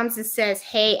customer comes and says,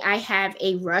 hey, I have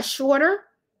a rush order,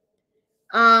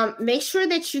 make sure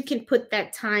that you can put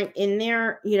that time in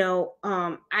there. You know,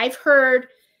 I've heard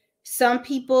some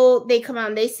people, they come out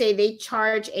and they say they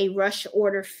charge a rush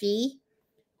order fee.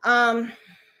 I've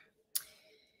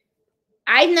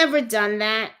never done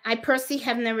that. I personally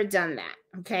have never done that.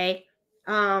 Okay.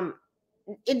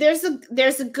 There's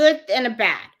a good and a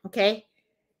bad. Okay.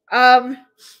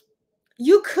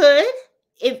 You could,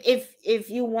 if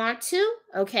you want to,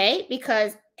 okay,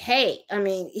 because hey, I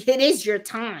mean, it is your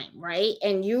time, right?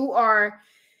 And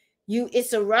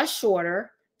it's a rush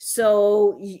order.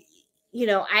 So you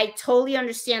know, I totally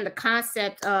understand the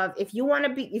concept of if you want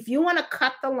to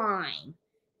cut the line,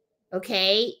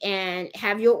 okay, and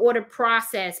have your order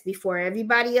processed before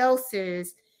everybody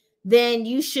else's, then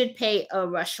you should pay a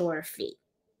rush order fee.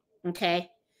 Okay.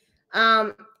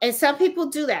 And some people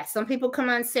do that. Some people come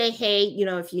on and say, hey, you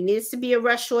know, if you need this to be a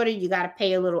rush order, you got to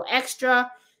pay a little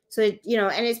extra. So, you know,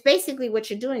 and it's basically what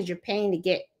you're doing is you're paying to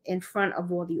get in front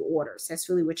of all the orders. That's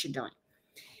really what you're doing.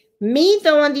 Me,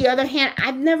 though, on the other hand,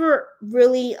 I've never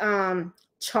really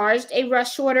charged a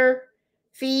rush order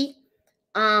fee.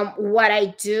 What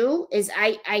I do is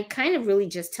I kind of really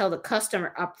just tell the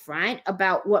customer up front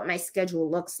about what my schedule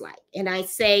looks like. And I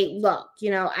say, look, you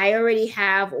know, I already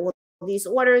have all these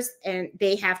orders and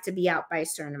they have to be out by a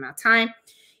certain amount of time.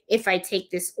 If I take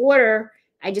this order,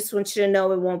 I just want you to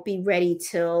know it won't be ready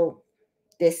till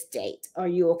this date. Are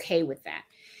you okay with that?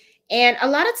 And a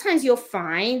lot of times you'll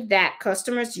find that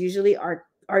customers usually are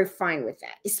fine with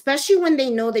that, especially when they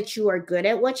know that you are good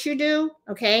at what you do.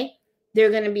 Okay,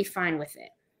 they're going to be fine with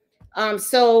it.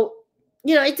 So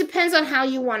it depends on how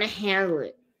you want to handle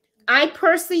it. I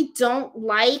personally don't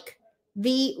like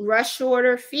the rush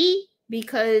order fee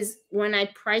because when I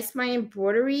price my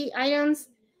embroidery items,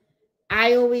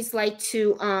 I always like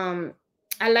to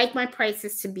I like my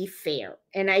prices to be fair.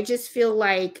 And I just feel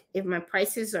like if my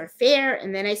prices are fair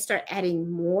and then I start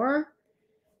adding more,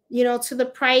 to the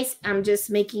price, I'm just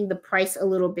making the price a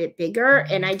little bit bigger.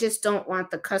 And I just don't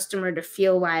want the customer to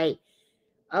feel like,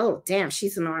 oh, damn,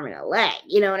 she's an arm and a leg.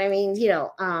 You know what I mean?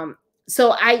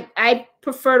 So I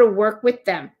prefer to work with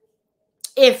them.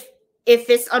 If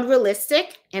it's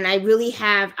unrealistic and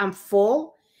I'm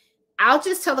full, I'll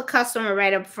just tell the customer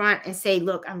right up front and say,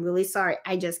 look, I'm really sorry.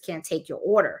 I just can't take your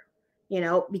order,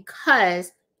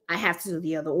 because I have to do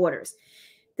the other orders.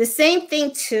 The same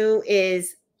thing too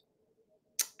is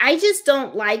I just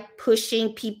don't like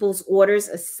pushing people's orders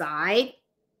aside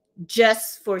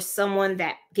just for someone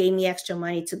that gave me extra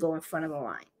money to go in front of the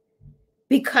line,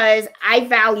 because I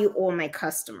value all my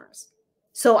customers.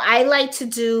 So I like to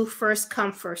do first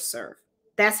come, first serve.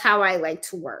 That's how I like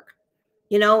to work,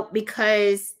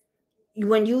 because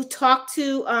when you talk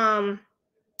to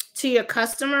your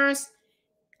customers,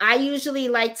 I usually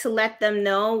like to let them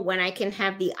know when I can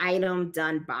have the item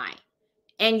done by.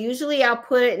 And usually I'll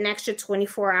put an extra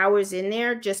 24 hours in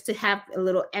there just to have a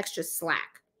little extra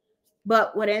slack.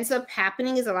 But what ends up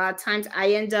happening is a lot of times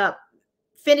I end up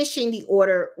finishing the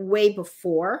order way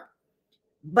before.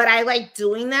 But I like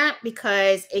doing that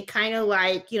because it kind of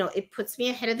it puts me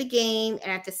ahead of the game.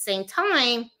 And at the same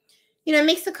time, it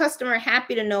makes the customer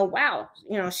happy to know, wow,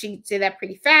 she did that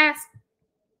pretty fast.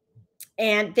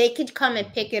 And they could come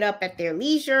and pick it up at their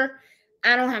leisure.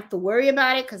 I don't have to worry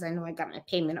about it because I know I got my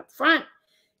payment up front,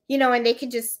 and they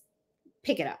could just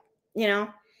pick it up,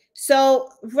 So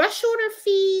rush order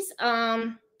fees,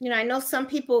 I know some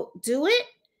people do it.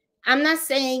 I'm not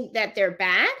saying that they're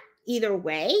bad either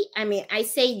way. I mean, I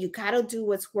say you got to do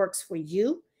what works for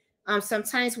you.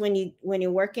 Sometimes when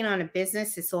you're working on a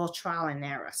business, it's all trial and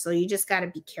error. So you just got to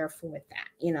be careful with that.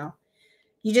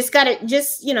 You just got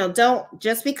to don't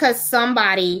just because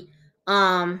somebody,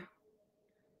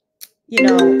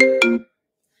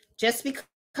 just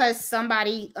because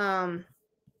somebody,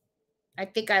 I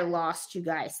think I lost you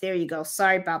guys. There you go.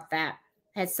 Sorry about that.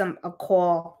 Had a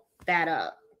call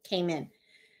that came in.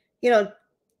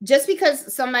 Just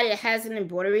because somebody that has an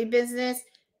embroidery business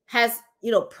has,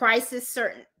 prices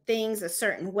certain things a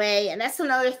certain way. And that's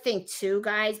another thing too,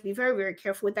 guys. Be very, very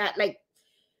careful with that. Like,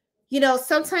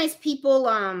 sometimes people,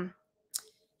 how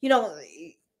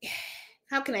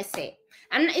can I say it?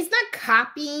 It's not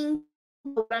copying.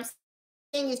 What I'm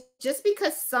saying is just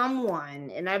because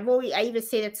someone, and I even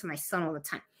say that to my son all the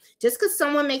time, just because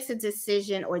someone makes a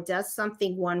decision or does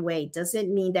something one way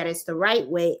doesn't mean that it's the right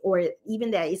way or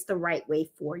even that it's the right way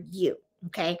for you.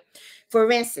 Okay.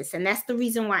 For instance, and that's the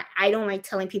reason why I don't like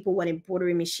telling people what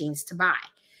embroidery machines to buy.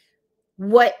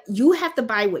 What you have to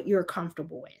buy what you're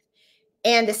comfortable with.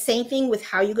 And the same thing with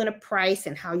how you're going to price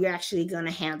and how you're actually going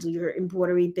to handle your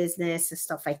embroidery business and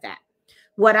stuff like that.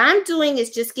 What I'm doing is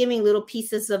just giving little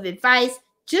pieces of advice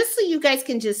just so you guys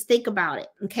can just think about it.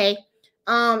 Okay.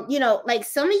 Like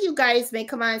some of you guys may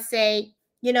come on and say,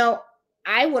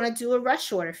 I want to do a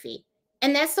rush order fee.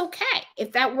 And that's okay.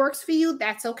 If that works for you,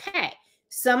 that's okay.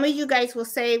 Some of you guys will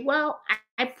say, well,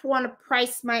 I want to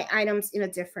price my items in a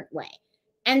different way.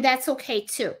 And that's okay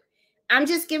too. I'm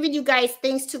just giving you guys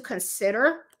things to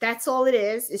consider. That's all it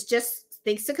is. It's just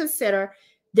things to consider.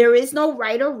 There is no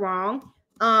right or wrong.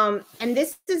 And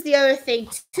this is the other thing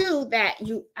too that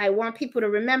I want people to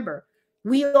remember.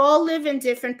 We all live in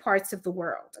different parts of the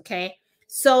world, okay?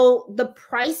 So the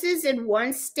prices in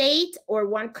one state or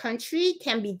one country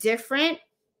can be different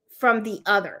from the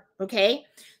other, okay?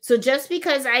 So just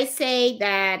because I say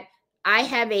that I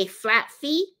have a flat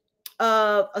fee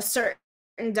of a certain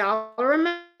dollar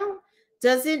amount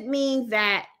doesn't mean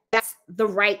that that's the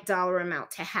right dollar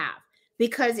amount to have,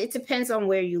 because it depends on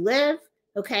where you live.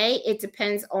 Okay. It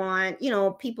depends on,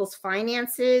 people's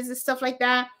finances and stuff like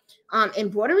that.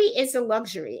 Embroidery is a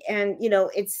luxury and,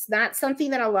 it's not something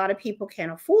that a lot of people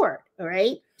can afford. All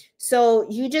right. So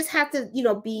you just have to,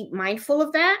 be mindful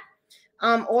of that.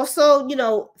 Also,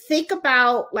 think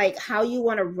about like how you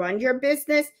want to run your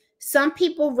business. Some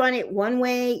people run it one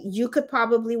way. You could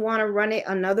probably want to run it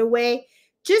another way.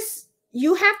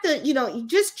 You have to, you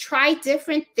just try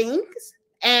different things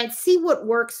and see what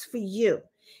works for you.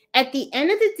 At the end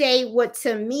of the day, what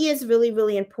to me is really,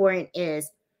 really important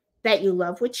is that you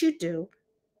love what you do.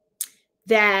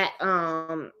 that,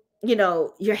 you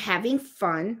know, you're having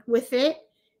fun with it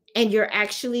and you're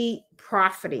actually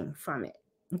profiting from it.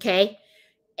 Okay.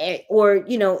 Or,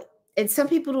 you know, and some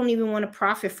people don't even want to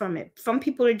profit from it. Some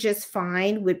people are just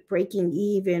fine with breaking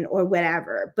even or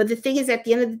whatever. But the thing is, at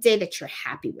the end of the day, that you're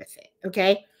happy with it.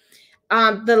 Okay.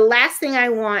 The last thing I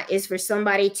want is for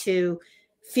somebody to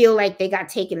feel like they got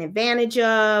taken advantage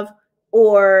of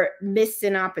or missed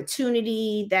an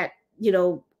opportunity that, you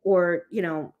know, or, you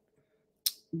know,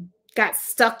 got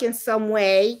stuck in some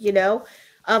way, you know.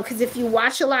 Because if you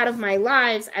watch a lot of my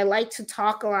lives, I like to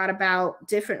talk a lot about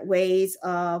different ways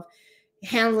of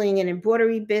handling an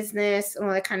embroidery business and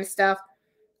all that kind of stuff.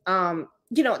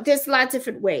 You know, there's a lot of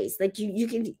different ways. Like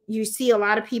you see a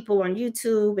lot of people on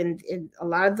YouTube, and a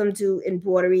lot of them do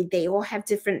embroidery. They all have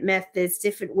different methods,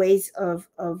 different ways of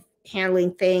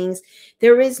handling things.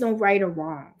 There is no right or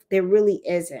wrong. There really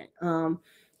isn't.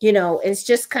 You know, it's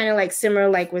just kind of like similar,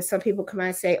 like when some people come out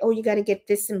and say, oh, you got to get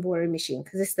this embroidery machine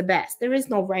because it's the best. There is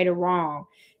no right or wrong.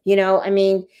 You know, I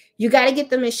mean, you got to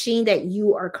get the machine that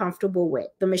you are comfortable with,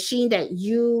 the machine that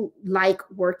you like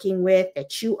working with,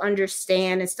 that you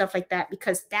understand and stuff like that,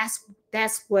 because that's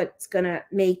what's gonna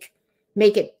make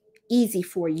it easy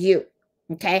for you.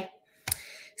 Okay.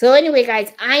 So anyway,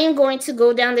 guys, I am going to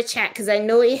go down the chat because I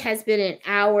know it has been an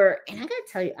hour, and I gotta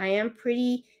tell you, I am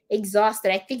pretty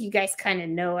exhausted. I think you guys kind of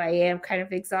know I am kind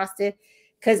of exhausted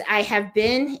because I have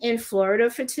been in Florida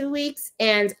for 2 weeks,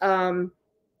 and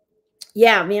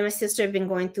yeah, me and my sister have been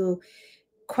going through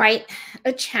quite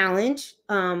a challenge.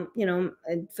 You know,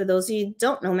 for those of you who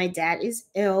don't know, my dad is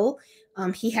ill.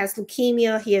 He has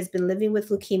leukemia. He has been living with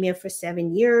leukemia for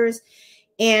 7 years.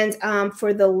 And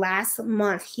for the last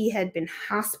month, he had been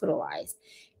hospitalized.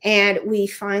 And we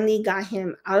finally got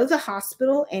him out of the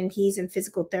hospital, and he's in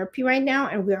physical therapy right now.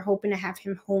 And we're hoping to have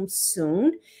him home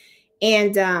soon.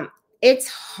 And it's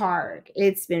hard.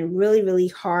 It's been really, really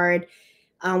hard.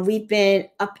 We've been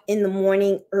up in the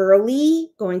morning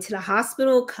early, going to the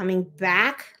hospital, coming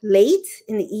back late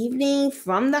in the evening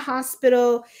from the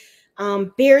hospital,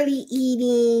 barely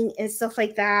eating and stuff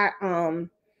like that.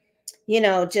 You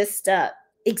know, just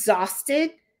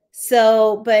exhausted.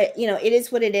 So, but you know, it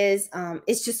is what it is.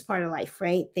 It's just part of life,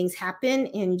 right? Things happen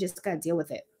and you just got to deal with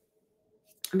it.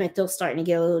 My throat's starting to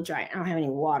get a little dry. I don't have any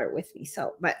water with me.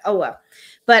 So, but oh well.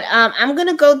 But I'm going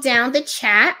to go down the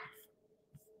chat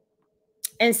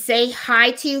and say hi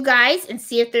to you guys and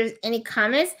see if there's any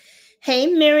comments. Hey,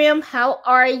 Miriam, how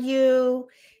are you?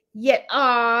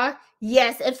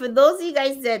 Yes. And for those of you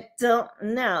guys that don't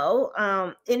know,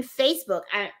 in Facebook,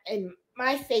 in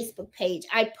my Facebook page,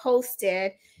 I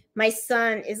posted, my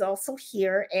son is also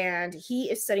here and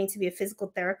he is studying to be a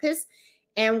physical therapist.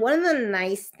 And one of the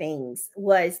nice things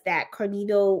was that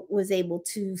Carlito was able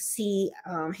to see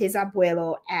his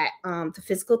abuelo at the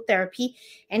physical therapy,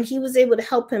 and he was able to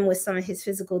help him with some of his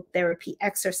physical therapy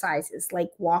exercises,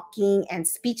 like walking and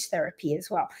speech therapy as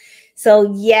well.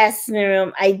 So yes,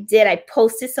 Miriam, I did. I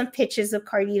posted some pictures of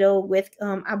Carlito with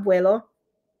abuelo,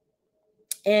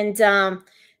 and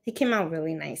it came out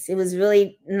really nice. It was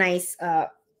really nice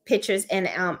pictures, and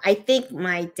I think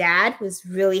my dad was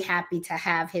really happy to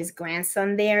have his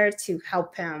grandson there to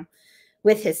help him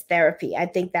with his therapy. I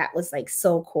think that was like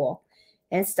so cool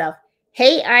and stuff.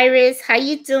 Hey Iris, how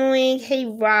you doing? Hey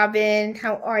Robin,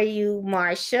 how are you?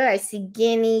 Marsha, I see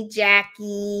Guinea,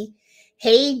 Jackie.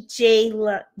 Hey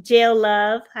Jail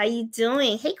Love, how you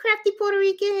doing? Hey Crafty Puerto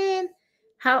Rican,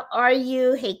 how are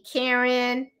you? Hey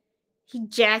Karen, hey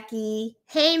Jackie.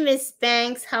 Hey Miss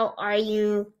Banks, how are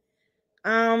you?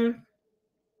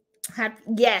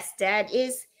 Yes, Dad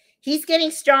is, he's getting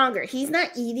stronger. He's not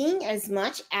eating as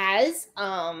much as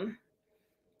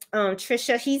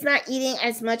Trisha. He's not eating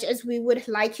as much as we would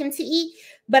like him to eat,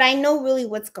 but I know really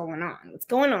what's going on. What's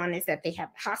going on is that they have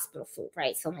hospital food,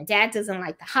 right? So my dad doesn't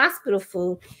like the hospital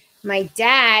food. My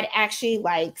dad actually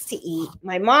likes to eat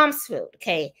my mom's food.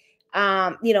 Okay.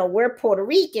 You know, we're Puerto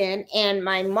Rican and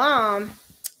my mom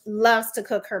loves to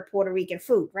cook her Puerto Rican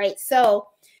food, right? So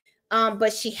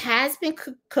but she has been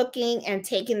cooking and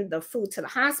taking the food to the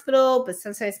hospital. But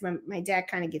sometimes my dad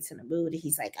kind of gets in the mood.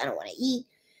 He's like, I don't want to eat.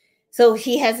 So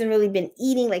he hasn't really been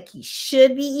eating like he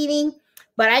should be eating.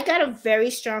 But I got a very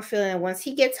strong feeling that once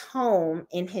he gets home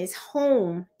in his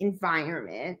home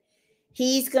environment,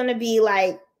 he's going to be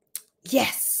like,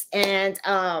 yes. And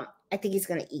I think he's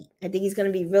going to eat. I think he's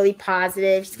going to be really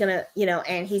positive. He's going to, you know,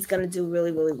 and he's going to do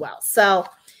really, really well. So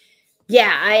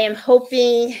yeah, I am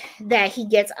hoping that he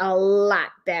gets a lot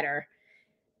better,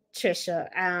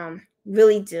 Trisha.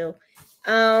 Really do.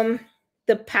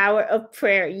 The power of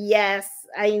prayer. Yes,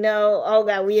 I know. Oh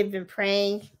God, we have been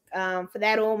praying for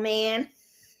that old man.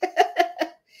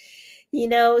 You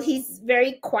know, he's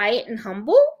very quiet and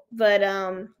humble, but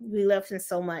we love him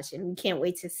so much, and we can't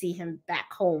wait to see him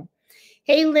back home.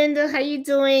 Hey, Linda, how you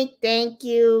doing? Thank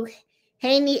you.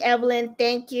 Hey, Evelyn,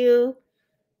 thank you.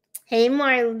 Hey,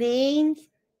 Marlene,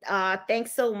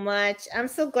 thanks so much. I'm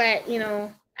so glad,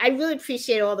 I really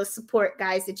appreciate all the support,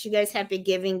 guys, that you guys have been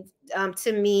giving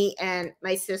to me and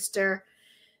my sister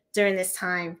during this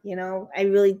time. I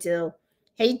really do.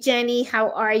 Hey, Jenny, how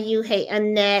are you? Hey,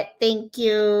 Annette, thank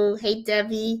you. Hey,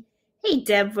 Debbie. Hey,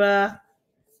 Deborah.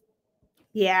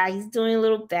 Yeah, he's doing a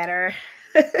little better.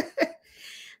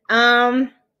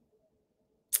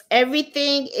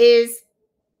 Everything is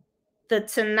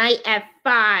tonight at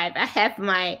 5. I have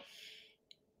my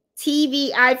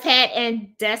TV, iPad,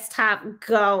 and desktop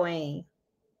going.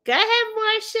 Go ahead,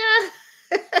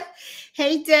 Marsha.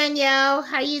 Hey, Danielle,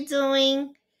 how you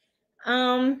doing?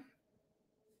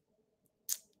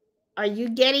 Are you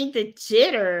getting the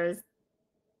jitters?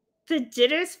 The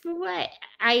jitters for what?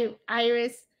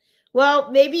 Iris.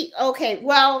 Well, maybe okay.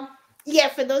 Well, yeah,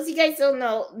 for those of you guys don't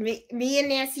know, me and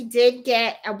Nancy did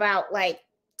get about like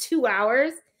 2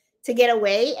 hours to get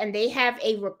away, and they have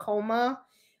a Racoma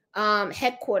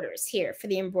headquarters here for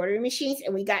the embroidery machines,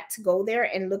 and we got to go there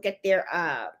and look at their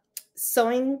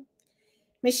sewing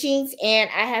machines. And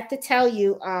I have to tell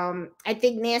you, I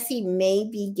think Nancy may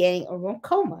be getting a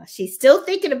Racoma. She's still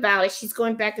thinking about it. She's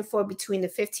going back and forth between the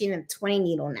 15 and 20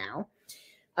 needle now.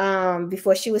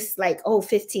 Before she was like,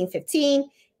 15.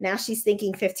 Now she's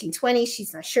thinking 15-20.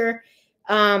 She's not sure.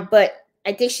 But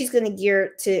I think she's going to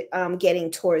gear to getting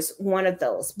towards one of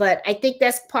those. But I think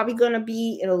that's probably going to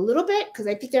be in a little bit, because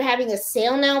I think they're having a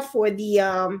sale now for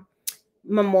the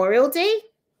Memorial Day,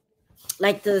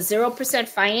 like the 0%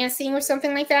 financing or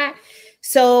something like that.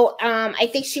 So I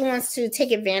think she wants to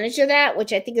take advantage of that,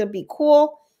 which I think would be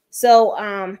cool. So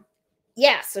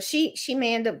yeah, so she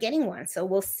may end up getting one. So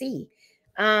we'll see.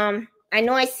 I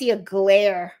know I see a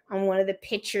glare on one of the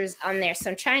pictures on there,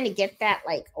 so I'm trying to get that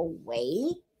like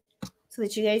away so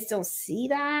that you guys don't see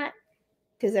that,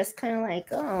 because that's kind of like,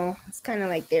 it's kind of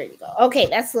like, there you go. Okay,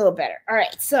 that's a little better. All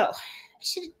right, so I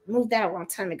should have moved that a long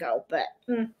time ago, but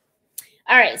all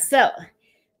right. So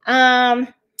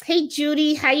hey,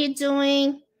 Judy, how you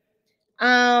doing?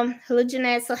 Hello,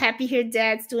 Jeanette. So happy to hear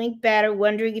Dad's doing better.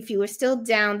 Wondering if you were still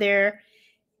down there,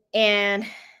 and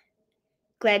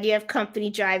glad you have company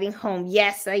driving home.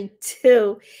 Yes, I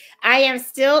do. I am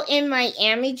still in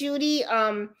Miami, Judy.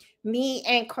 Me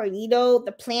and Carlito,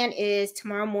 the plan is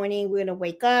tomorrow morning we're gonna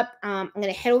wake up. I'm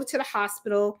gonna head over to the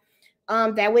hospital.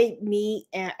 That way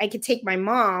I could take my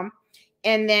mom,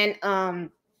 and then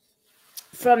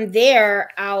from there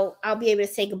I'll be able to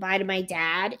say goodbye to my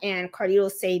dad, and Carlito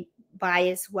will say bye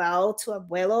as well to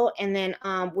Abuelo, and then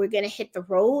we're gonna hit the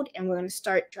road, and we're gonna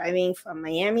start driving from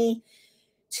Miami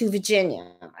to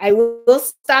Virginia. I will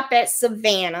stop at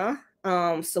Savannah,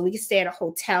 so we can stay at a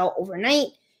hotel overnight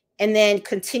and then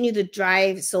continue the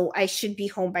drive. So I should be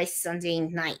home by Sunday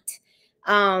night.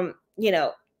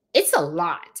 It's a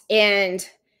lot. And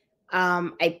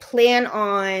I plan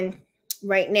on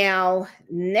right now,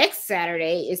 next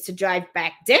Saturday, is to drive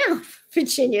back down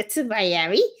Virginia to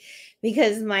Miami,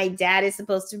 because my dad is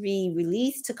supposed to be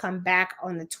released to come back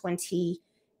on the 28th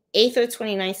or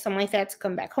 29th, something like that, to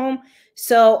come back home.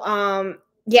 So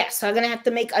yeah, so I'm gonna have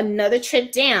to make another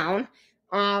trip down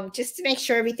just to make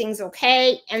sure everything's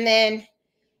okay. And then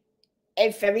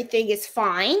if everything is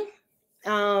fine,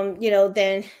 then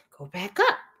go back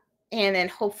up, and then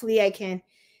hopefully I can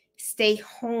stay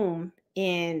home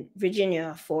in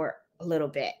Virginia for a little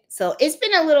bit. So it's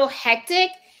been a little hectic,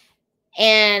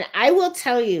 and I will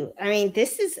tell you, I mean,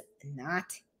 this is not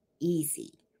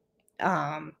easy.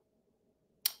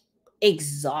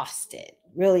 Exhausted,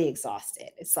 really exhausted.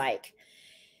 It's like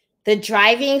the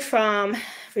driving from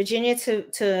Virginia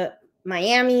to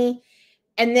Miami,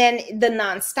 and then the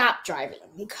nonstop driving,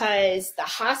 because the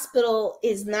hospital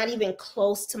is not even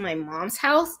close to my mom's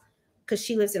house, because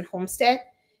she lives in Homestead.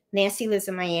 Nancy lives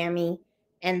in Miami,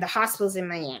 and the hospital's in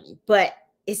Miami, but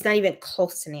it's not even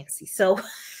close to Nancy. So,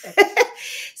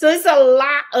 so it's a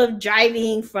lot of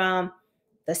driving from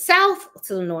the south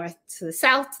to the north, to the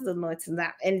south, to the north, to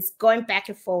that, and it's going back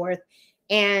and forth.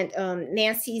 And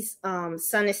Nancy's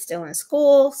son is still in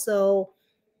school, so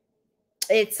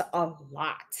it's a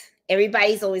lot.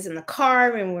 Everybody's always in the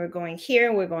car, and we're going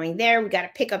here, we're going there. We got to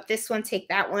pick up this one, take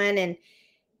that one, and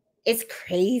it's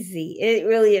crazy. It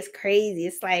really is crazy.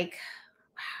 It's like,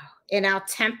 wow. And our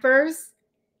tempers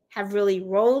have really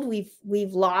rolled.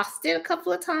 We've lost it a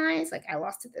couple of times. Like I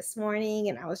lost it this morning,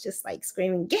 and I was just like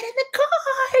screaming, "Get in the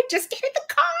car! Just get in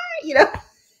the car!"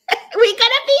 We're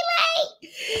gonna be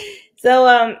late.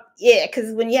 So yeah,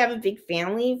 because when you have a big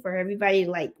family, for everybody to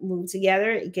like move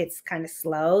together, it gets kind of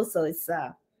slow. So it's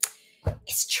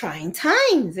trying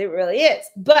times. It really is.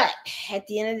 But at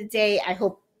the end of the day, I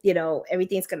hope, you know,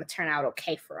 everything's gonna turn out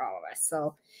okay for all of us.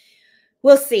 So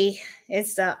we'll see.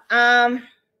 It's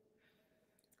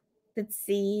let's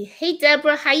see. Hey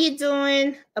Deborah, how you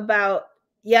doing?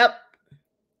 Yep.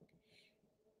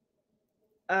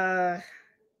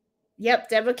 Yep,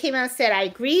 Deborah came out and said, I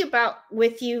agree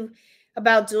with you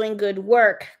about doing good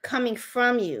work coming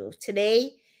from you.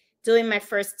 Today, doing my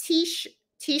first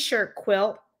t-shirt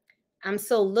quilt. I'm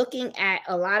so looking at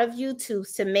a lot of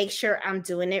YouTubes to make sure I'm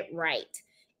doing it right.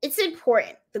 It's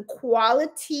important. The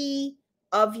quality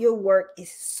of your work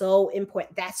is so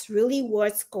important. That's really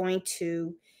what's going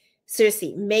to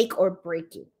seriously make or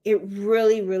break you. It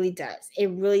really, really does. It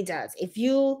really does. If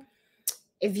you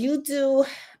do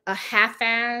a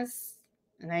half-ass,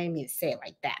 and I didn't mean to say it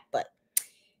like that, but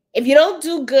if you don't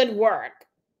do good work,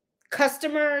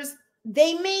 customers,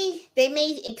 they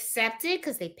may accept it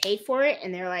because they paid for it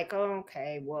and they're like, oh,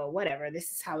 okay, well, whatever, this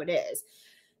is how it is,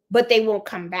 but they won't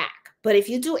come back. But if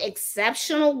you do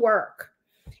exceptional work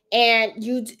and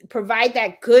you provide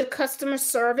that good customer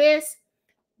service,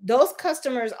 those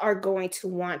customers are going to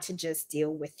want to just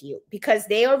deal with you because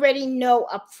they already know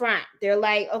up front. They're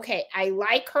like, okay, I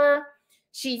like her.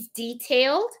 She's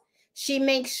detailed. She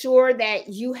makes sure that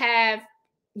you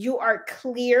are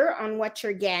clear on what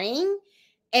you're getting.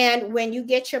 And when you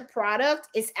get your product,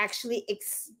 it's actually,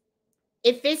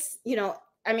 if it's, you know,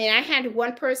 I mean, I had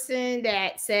one person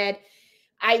that said,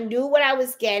 I knew what I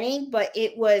was getting, but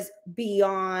it was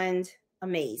beyond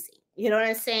amazing. You know what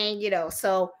I'm saying? You know,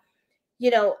 so, you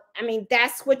know, I mean,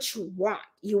 that's what you want.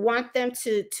 You want them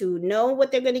to know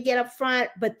what they're going to get up front,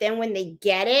 but then when they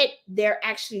get it, they're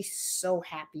actually so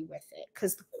happy with it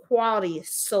because the quality is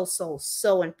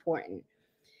so important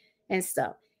and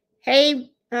stuff.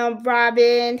 Hey,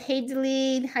 Robin. Hey,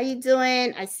 Delene. How you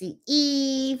doing? I see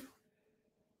Eve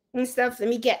and stuff. Let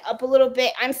me get up a little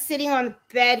bit. I'm sitting on the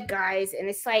bed, guys, and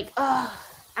it's like, oh,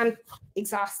 I'm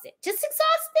exhausted. Just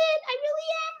exhausted. I really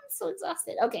am so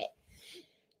exhausted. Okay.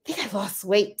 I think I lost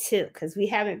weight too because we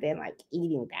haven't been like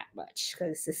eating that much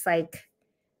because it's like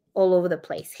all over the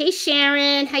place. Hey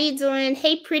Sharon, how you doing?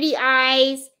 Hey Pretty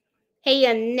Eyes. Hey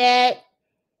Annette.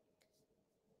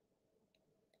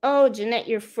 Oh, Jeanette,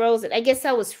 you're frozen. I guess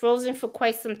I was frozen for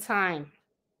quite some time.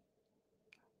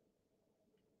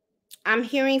 I'm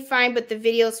hearing fine, but the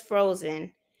video's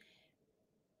frozen.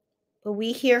 But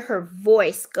we hear her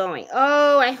voice going.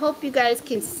 Oh, I hope you guys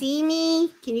can see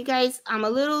me. Can you guys? I'm a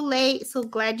little late. So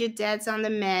glad your dad's on the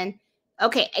mend.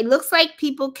 Okay, it looks like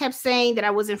people kept saying that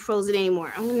I wasn't frozen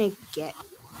anymore. I'm going to get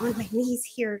on my knees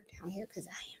here, down here, because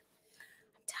I'm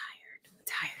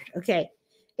tired. Okay,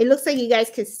 it looks like you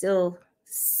guys can still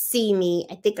see me.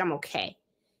 I think I'm okay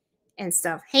and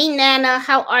stuff. Hey, Nana,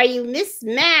 how are you? Miss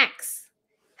Max,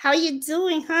 how you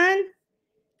doing, hon?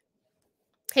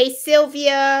 Hey,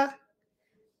 Sylvia.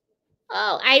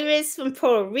 Oh, Iris from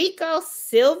Puerto Rico.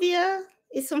 Sylvia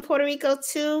is from Puerto Rico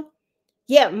too.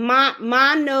 Yeah,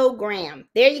 monogram.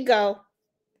 There you go.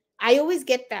 I always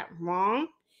get that wrong.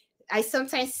 I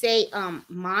sometimes say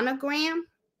monogram,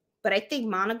 but I think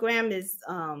monogram is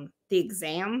the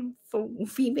exam for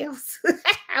females.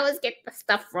 I always get the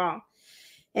stuff wrong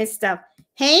and stuff.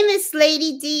 Hey, Miss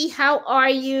Lady D, how are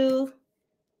you?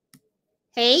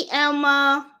 Hey,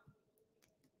 Elma.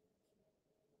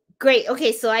 Great.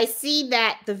 Okay, so I see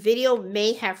that the video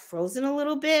may have frozen a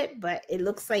little bit, but it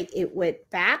looks like it went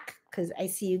back because I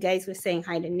see you guys were saying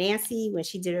hi to Nancy when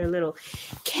she did her little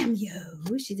cameo.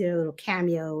 She did a little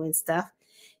cameo and stuff.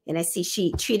 And I see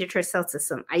she treated herself to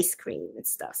some ice cream and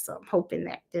stuff. So I'm hoping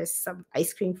that there's some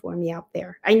ice cream for me out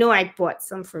there. I know I bought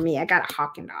some for me. I got a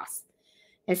Haagen-Dazs.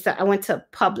 And so I went to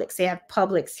Publix. They have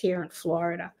Publix here in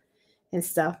Florida and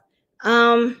stuff.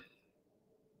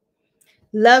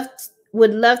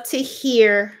 Would love to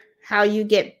hear how you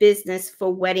get business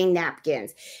for wedding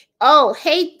napkins. Oh,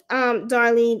 hey,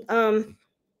 Darlene,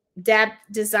 Dab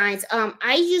Designs.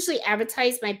 I usually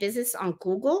advertise my business on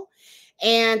Google,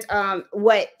 and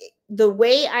the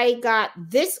way I got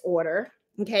this order.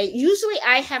 Okay, usually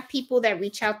I have people that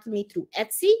reach out to me through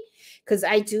Etsy because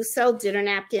I do sell dinner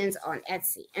napkins on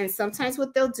Etsy. And sometimes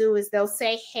what they'll do is they'll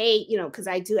say, hey, you know, because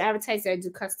I do advertise, I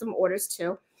do custom orders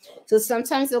too. So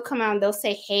sometimes they'll come out and they'll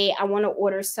say, hey, I want to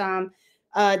order some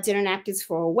dinner napkins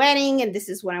for a wedding, and this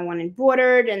is what I want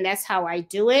embroidered, and that's how I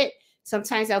do it.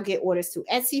 Sometimes I'll get orders through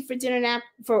Etsy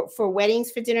for weddings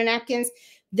for dinner napkins.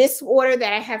 This order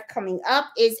that I have coming up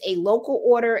is a local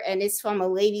order, and it's from a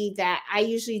lady that I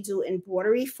usually do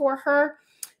embroidery for her.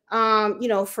 you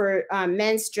know, for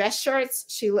men's dress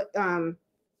shirts.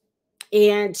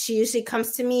 And she usually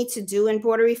comes to me to do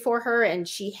embroidery for her. And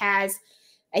she has,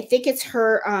 I think it's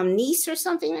her niece or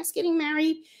something that's getting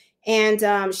married.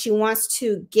 And she wants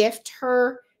to gift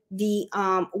her the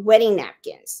wedding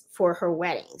napkins for her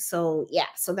wedding. So yeah,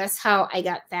 so that's how I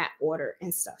got that order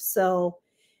and stuff. So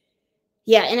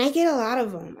yeah, and I get a lot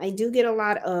of them. I do get a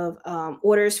lot of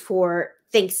orders for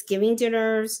Thanksgiving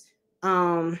dinners,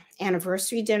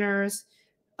 anniversary dinners,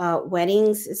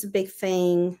 weddings is a big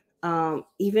thing,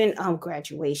 even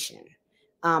graduation.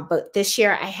 But this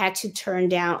year I had to turn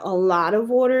down a lot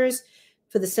of orders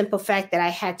for the simple fact that I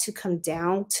had to come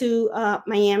down to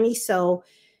Miami. So,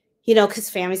 you know, because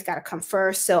family's got to come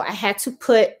first. So I had to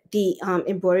put the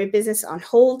embroidery business on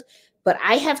hold. But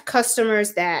I have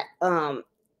customers that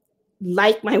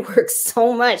like my work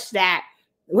so much that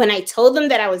when I told them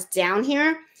that I was down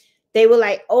here, they were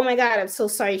like, oh my God, I'm so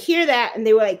sorry to hear that. And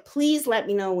they were like, please let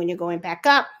me know when you're going back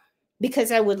up,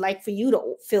 because I would like for you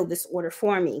to fill this order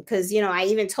for me. Because, you know, I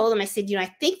even told them, I said, you know,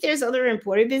 I think there's other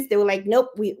embroidery business. They were like, nope,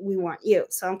 we want you.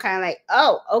 So I'm kind of like,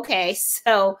 oh, okay.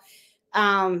 So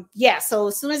yeah, so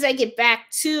as soon as I get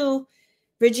back to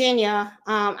Virginia,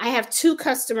 I have 2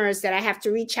 customers that I have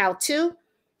to reach out to.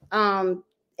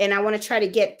 And I want to try to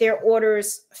get their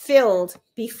orders filled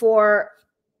before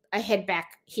I head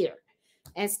back here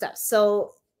and stuff.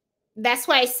 So that's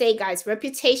why I say, guys,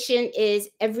 reputation is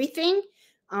everything.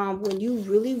 When you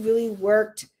really, really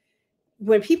worked,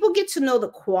 when people get to know the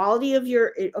quality of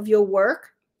your work,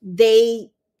 they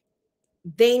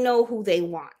know who they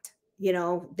want. You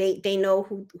know, they know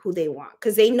who they want,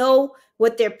 because they know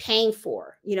what they're paying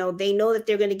for. You know, they know that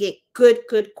they're going to get good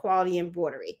quality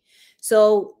embroidery.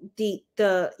 So the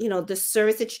you know, the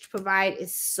service that you provide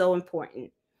is so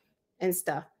important and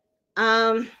stuff.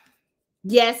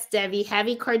 Yes, Debbie,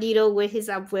 having Cardito with his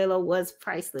abuelo was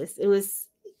priceless. It was,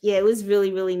 yeah, it was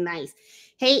really, really nice.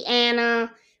 Hey,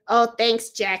 Anna. Oh, thanks,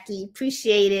 Jackie.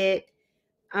 Appreciate it.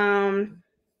 Oh,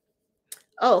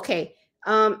 okay.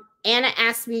 Anna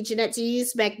asked me, Jeanette, do you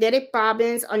use magnetic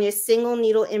bobbins on your single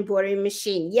needle embroidery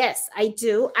machine? Yes, I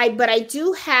do. But I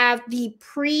do have the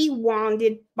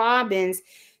pre-wanded bobbins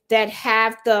that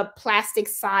have the plastic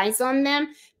size on them,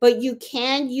 but you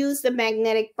can use the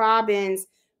magnetic bobbins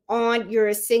on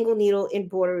your single needle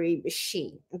embroidery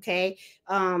machine. Okay.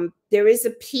 There is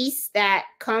a piece that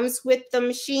comes with the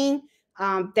machine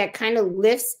that kind of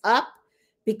lifts up,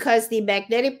 because the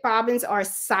magnetic bobbins are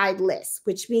sideless,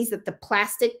 which means that the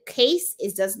plastic case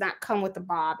does not come with the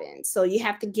bobbin. So you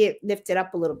have to get lifted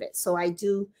up a little bit. So I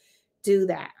do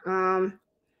that.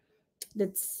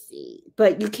 Let's see.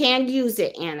 But you can use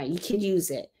it, Anna. You can use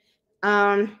it.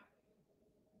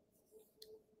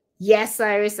 Yes,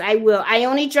 Iris, I will. I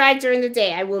only drive during the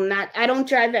day. I don't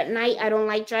drive at night. I don't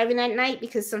like driving at night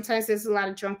because sometimes there's a lot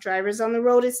of drunk drivers on the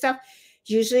road and stuff.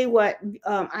 Usually what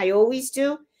I always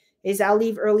do is I'll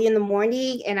leave early in the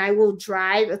morning and I will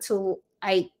drive until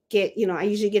I get, you know, I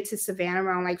usually get to Savannah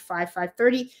around like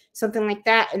 5:30, something like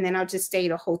that. And then I'll just stay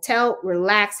at a hotel,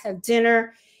 relax, have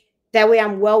dinner. That way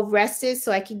I'm well rested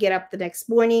so I can get up the next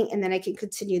morning and then I can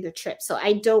continue the trip. So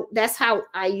that's how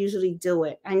I usually do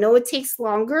it. I know it takes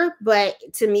longer, but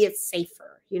to me it's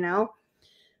safer, you know.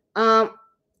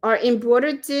 Are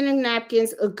embroidered dinner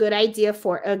napkins a good idea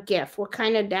for a gift? What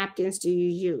kind of napkins do you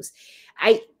use?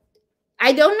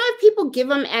 I don't know if people give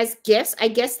them as gifts. I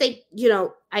guess they, you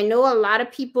know, I know a lot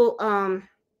of people, oh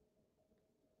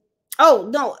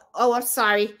no, oh, I'm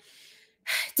sorry.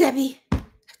 Debbie, I'm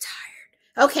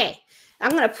tired. Okay, I'm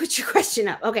going to put your question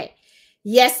up. Okay,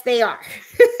 yes, they are.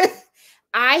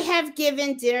 I have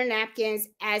given dinner napkins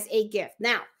as a gift.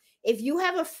 Now, if you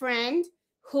have a friend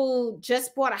who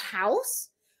just bought a house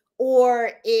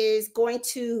or is going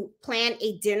to plan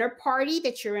a dinner party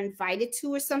that you're invited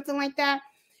to or something like that,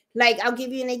 like, I'll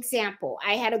give you an example.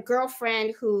 I had a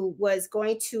girlfriend who was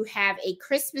going to have a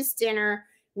Christmas dinner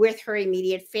with her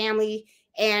immediate family,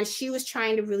 and she was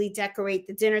trying to really decorate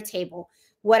the dinner table.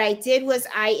 What I did was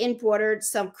I embroidered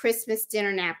some Christmas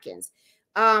dinner napkins.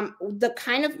 The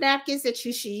kind of napkins that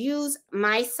you should use,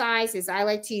 my size is I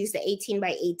like to use the 18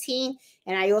 by 18,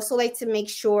 and I also like to make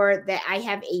sure that I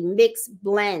have a mixed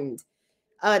blend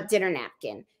dinner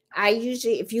napkin. I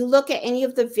usually, if you look at any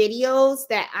of the videos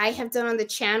that I have done on the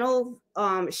channel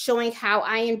showing how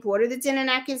I embroider the dinner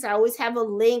napkins, I always have a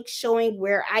link showing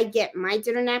where I get my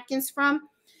dinner napkins from.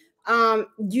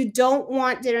 You don't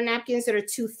want dinner napkins that are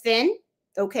too thin,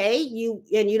 okay? You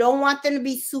don't want them to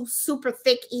be super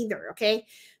thick either, okay?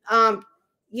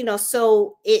 You know,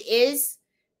 so it is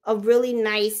a really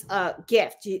nice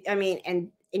gift. I mean,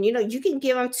 and you know, you can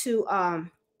give them to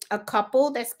a couple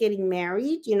that's getting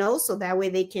married, you know, so that way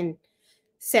they can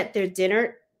set their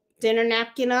dinner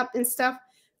napkin up and stuff.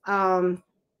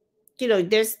 You know,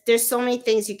 there's so many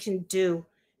things you can do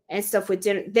and stuff with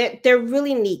dinner. They're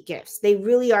really neat gifts. They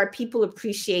really are. People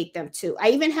appreciate them too. I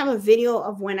even have a video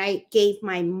of when I gave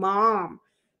my mom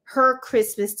her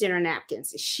Christmas dinner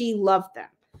napkins. She loved them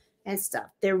and stuff.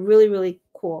 They're really, really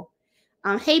cool.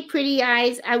 Hey, pretty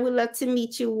eyes. I would love to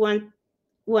meet you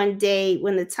one day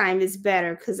when the time is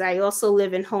better, because I also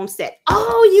live in Homestead.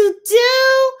 Oh, you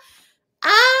do?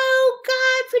 Oh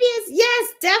God, pretty as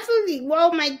yes, definitely.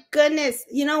 Oh my goodness.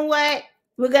 You know what?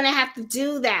 We're gonna have to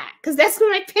do that because that's what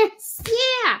my parents.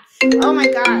 Yeah. Oh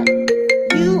my God.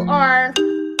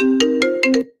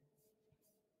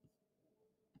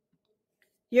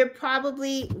 You're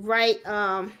probably right.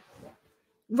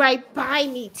 Right by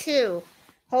me too.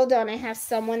 Hold on, I have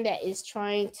someone that is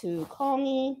trying to call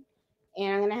me,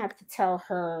 and I'm gonna have to tell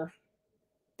her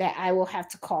that I will have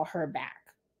to call her back.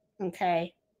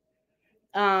 Okay.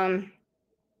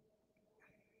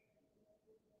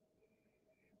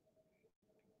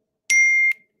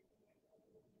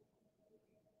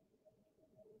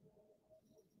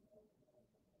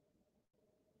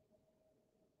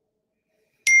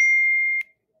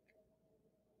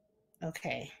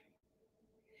 Okay.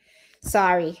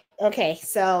 Sorry. Okay,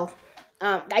 so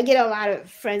I get a lot of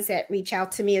friends that reach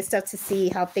out to me and stuff to see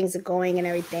how things are going and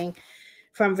everything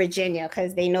from Virginia,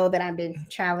 because they know that I've been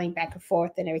traveling back and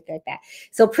forth and everything like that.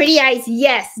 So pretty eyes,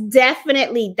 yes,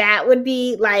 definitely. That would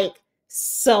be like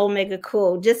so mega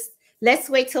cool. Just let's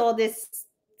wait till all this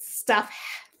stuff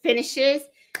finishes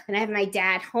and I have my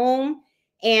dad home,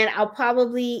 and I'll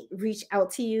probably reach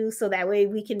out to you so that way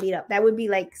we can meet up. That would be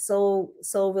like so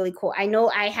really cool. I know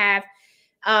I have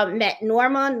met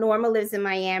Norma. Norma lives in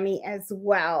Miami as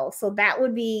well, so that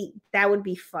would be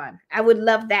fun. I would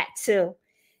love that too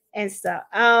and stuff.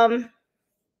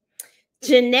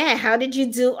 Jeanette, how did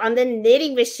you do on the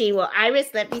knitting machine? Well, Iris,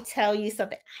 let me tell you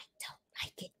something. I don't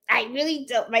like it. I really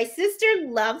don't. My sister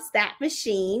loves that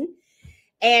machine,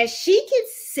 and she can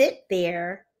sit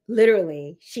there.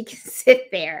 Literally, she can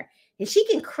sit there and she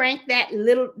can crank that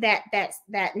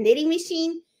knitting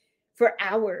machine for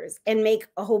hours and make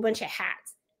a whole bunch of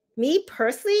hats. Me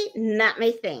personally, not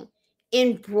my thing.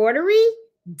 Embroidery,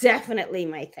 definitely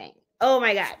my thing. Oh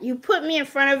my God. You put me in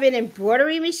front of an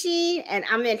embroidery machine and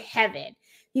I'm in heaven.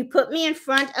 You put me in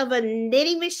front of a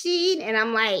knitting machine and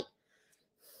I'm like,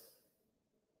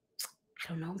 I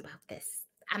don't know about this.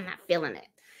 I'm not feeling it.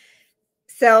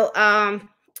 So,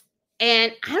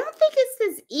 and I don't think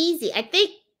it's as easy. I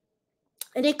think,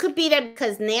 and it could be that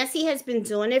because Nancy has been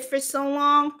doing it for so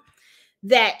long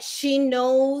that she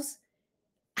knows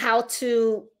how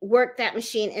to work that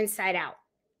machine inside out.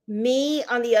 Me,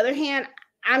 on the other hand,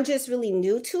 I'm just really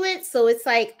new to it. So it's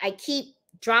like I keep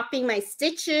dropping my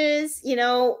stitches, you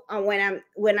know, when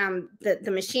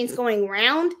the machine's going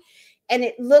round, and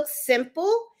it looks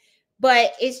simple,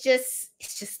 but it's just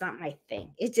not my thing.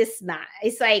 It's just not.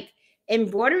 It's like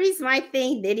embroidery is my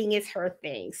thing, knitting is her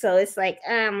thing. So it's like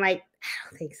I'm like, I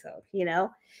don't think so, you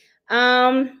know.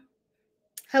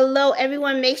 Hello,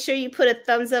 everyone. Make sure you put a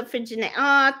thumbs up for Jeanette.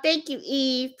 Oh, thank you,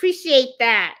 Eve. Appreciate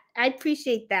that. I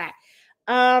appreciate that.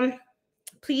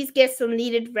 Please get some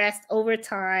needed rest over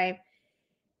time.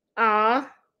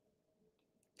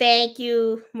 Thank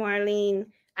you, Marlene.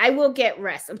 I will get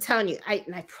rest. I'm telling you.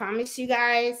 I promise you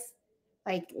guys,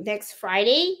 like next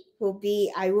Friday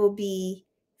I will be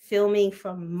filming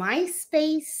from my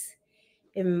space,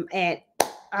 and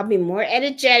I'll be more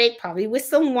energetic, probably with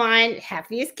some wine,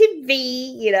 happy as can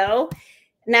be, you know.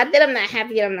 Not that I'm not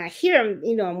happy that I'm not here.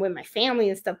 I'm with my family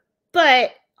and stuff,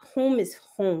 but home is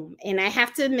home. And I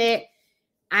have to admit,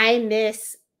 I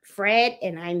miss Fred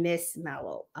and I miss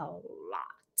Mello a lot.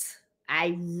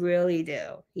 I really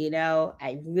do.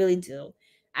 I really do.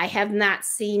 I have not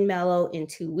seen Mello in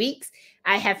 2 weeks.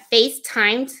 I have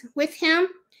FaceTimed with him.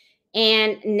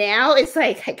 And now it's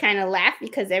like I kind of laugh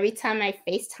because every time I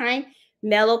FaceTime,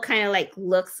 Mello kind of like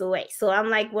looks away. So I'm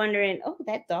like wondering, oh,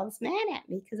 that dog's mad at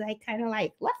me because I kind of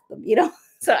like left him,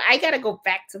 So I got to go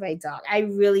back to my dog. I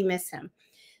really miss him.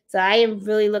 So I am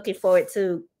really looking forward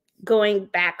to going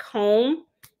back home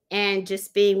and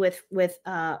just being with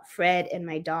Fred and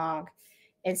my dog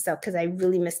and stuff, because I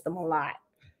really miss them a lot.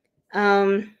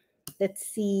 Let's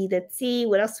see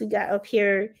what else we got up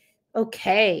here.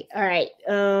 Okay. All right.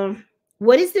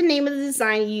 What is the name of the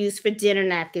design you use for dinner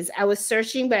napkins? I was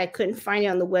searching, but I couldn't find it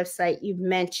on the website you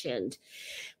mentioned.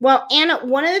 Well, Anna,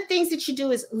 one of the things that you do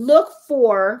is look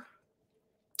for,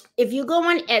 if you go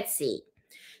on Etsy,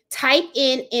 type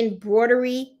in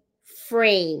embroidery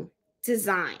frame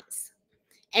designs,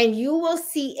 and you will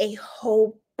see a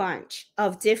whole bunch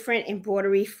of different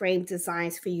embroidery frame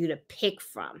designs for you to pick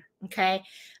from. Okay.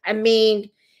 I mean,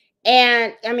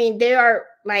 there are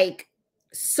like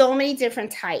so many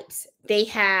different types. They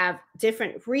have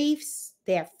different reefs,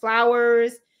 they have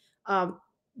flowers, um,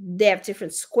 they have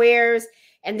different squares.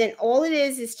 And then all it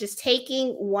is just taking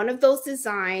one of those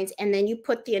designs and then you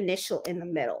put the initial in the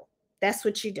middle. That's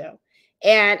what you do.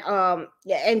 Yeah,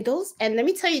 and let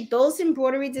me tell you, those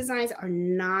embroidery designs are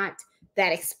not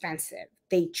that expensive.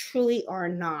 They truly are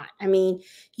not. I mean,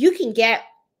 you can get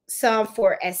some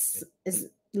for as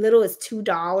little as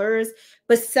 $2,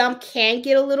 but some can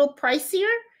get a little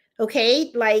pricier.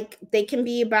 Okay, like they can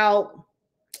be about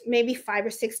maybe $5 or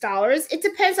 $6. It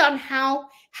depends on how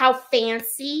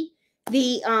fancy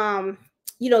the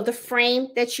the frame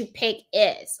that you pick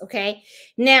is. Okay,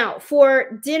 now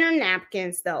for dinner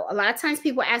napkins though, a lot of times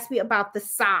people ask me about the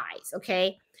size.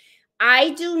 Okay,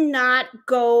 I do not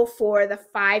go for the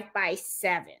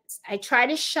 5x7s. I try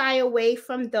to shy away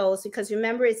from those because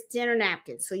remember, it's dinner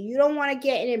napkins. So you don't want to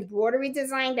get an embroidery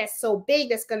design that's so big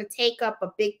that's going to take up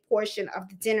a big portion of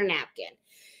the dinner napkin.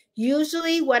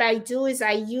 Usually what I do is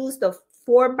I use the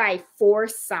 4x4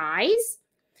 size,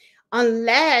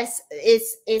 unless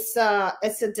it's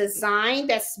a design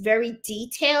that's very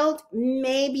detailed.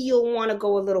 Maybe you'll want to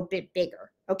go a little bit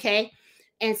bigger. Okay,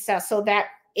 and so that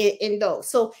in those,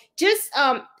 so just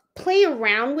play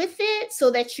around with it so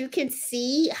that you can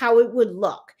see how it would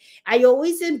look. I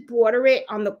always embroider it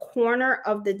on the corner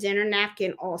of the dinner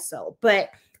napkin also, but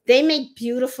they make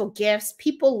beautiful gifts.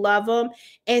 People love them.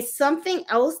 And something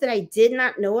else that I did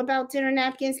not know about dinner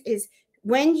napkins is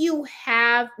when you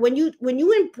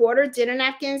embroider dinner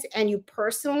napkins and you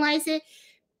personalize it,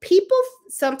 people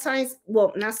sometimes,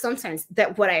 well, not sometimes,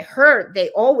 that what I heard they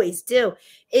always do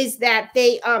is that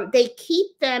they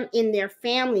keep them in their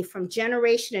family from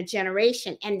generation to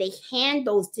generation, and they hand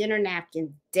those dinner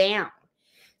napkins down.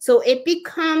 So it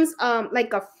becomes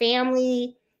like a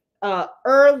family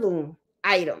heirloom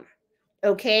item.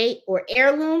 Okay, or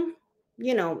heirloom,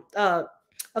 a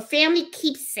family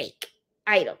keepsake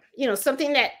item,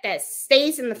 something that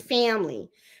stays in the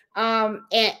family.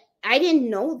 And I didn't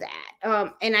know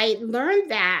that. And I learned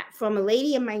that from a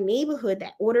lady in my neighborhood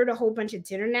that ordered a whole bunch of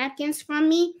dinner napkins from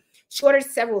me. She ordered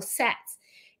several sets,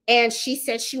 and she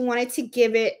said she wanted to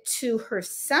give it to her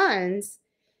sons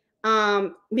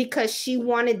because she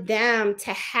wanted them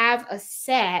to have a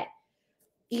set,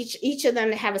 each of them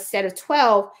to have a set of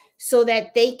 12, so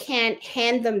that they can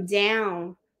hand them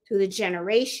down to the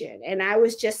generation. And I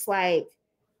was just like,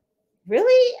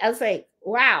 really? I was like,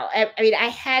 wow. I mean, I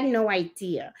had no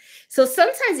idea. So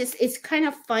sometimes it's kind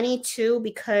of funny too,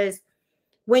 because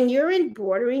when you're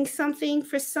embroidering something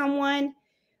for someone,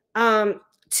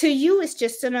 to you it's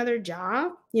just another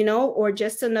job, or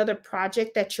just another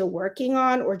project that you're working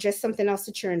on, or just something else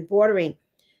that you're embroidering.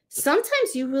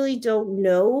 Sometimes you really don't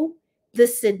know the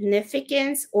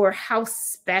significance or how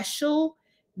special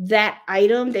that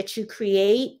item that you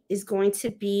create is going to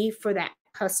be for that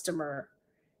customer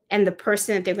and the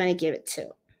person that they're going to give it to.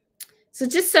 So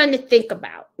just something to think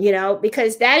about,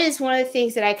 because that is one of the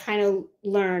things that I kind of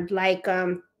learned. Like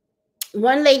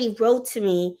one lady wrote to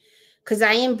me because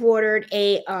I embroidered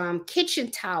a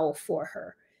kitchen towel for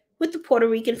her with the Puerto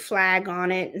Rican flag on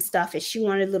it and stuff, and she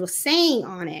wanted a little saying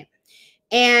on it.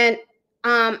 And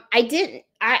I didn't.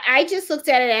 I just looked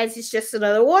at it as it's just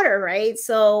another order, right?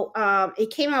 So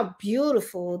it came out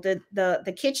beautiful.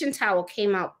 The kitchen towel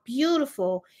came out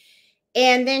beautiful.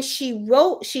 And then she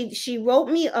wrote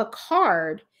me a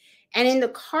card, and in the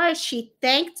card she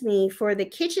thanked me for the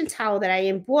kitchen towel that I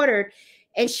embroidered,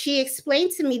 and she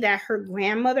explained to me that her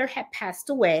grandmother had passed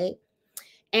away,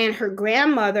 and her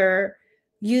grandmother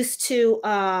used to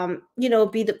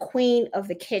be the queen of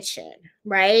the kitchen,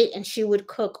 right? And she would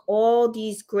cook all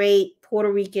these great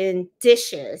Puerto Rican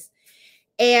dishes.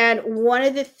 And one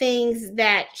of the things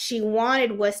that she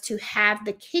wanted was to have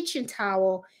the kitchen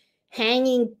towel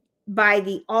hanging by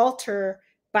the altar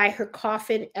by her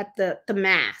coffin at the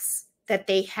mass that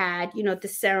they had, the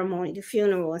ceremony, the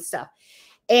funeral and stuff.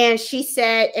 And she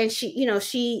said, and she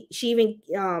even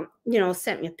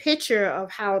sent me a picture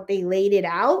of how they laid it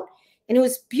out, and it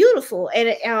was beautiful.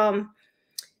 And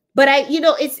but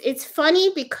it's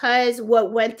funny because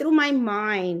what went through my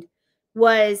mind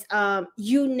was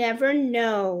you never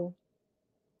know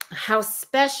how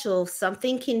special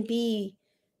something can be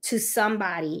to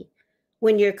somebody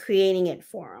when you're creating it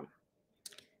for them.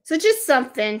 So just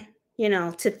something,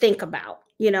 to think about,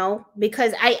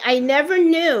 because I never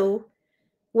knew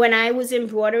when I was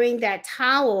embroidering that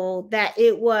towel that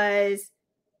it was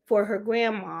for her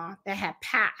grandma that had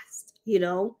passed,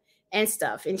 and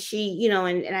stuff. And she, you know,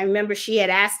 and I remember she had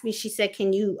asked me, she said,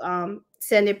 can you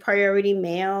send it priority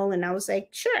mail? And I was like,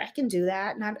 sure, I can do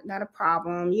that. Not a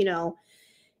problem, you know,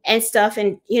 and stuff.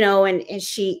 And, you know, and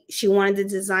she wanted the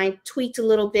design tweaked a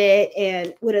little bit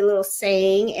and with a little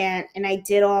saying, and I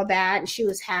did all that, and she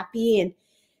was happy, and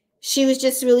she was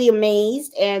just really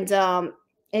amazed. And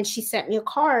she sent me a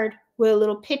card with a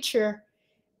little picture,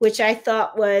 which I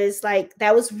thought was like,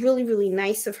 that was really, really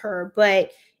nice of her.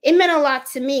 But it meant a lot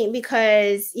to me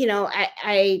because, you know,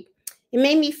 it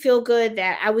made me feel good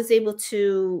that I was able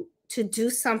to do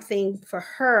something for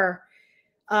her.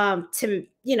 To,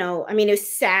 you know, I mean, it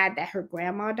was sad that her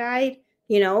grandma died,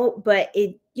 you know, but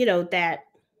it, you know, that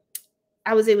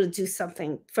I was able to do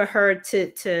something for her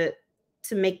to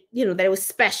make, you know, that it was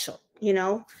special, you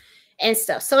know, and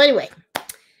stuff. So anyway,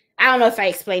 I don't know if I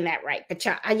explained that right, but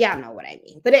y'all know what I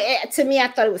mean. But to me, I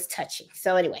thought it was touching.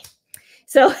 So anyway,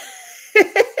 so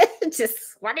just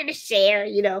wanted to share,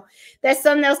 you know, that's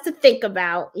something else to think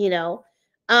about, you know.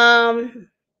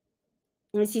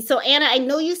 Let me see. So Anna, I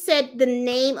know you said the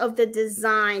name of the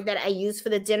design that I use for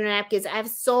the dinner napkins. I have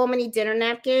so many dinner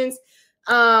napkins.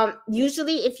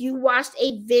 Usually if you watched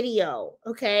a video,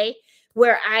 okay,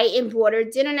 where I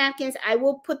embroidered dinner napkins, I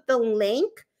will put the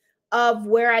link of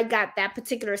where I got that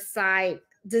particular side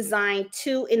design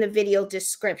to in the video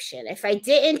description. If I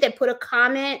didn't, then put a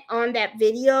comment on that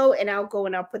video and I'll go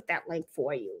and I'll put that link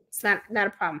for you. It's not a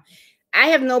problem. I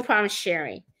have no problem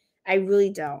sharing. I really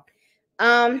don't.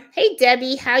 Hey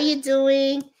Debbie, how you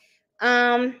doing?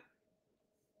 Yeah,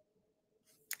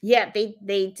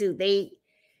 they do. They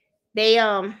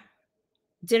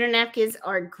dinner napkins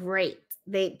are great.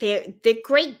 They're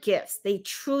great gifts. They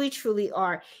truly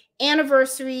are.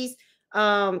 Anniversaries,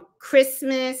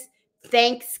 Christmas,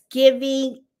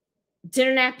 Thanksgiving,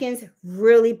 dinner napkins,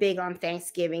 really big on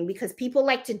Thanksgiving because people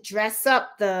like to dress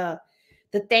up the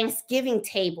Thanksgiving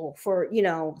table for, you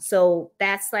know, so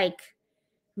that's like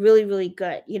really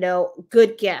good, you know,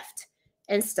 good gift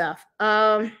and stuff.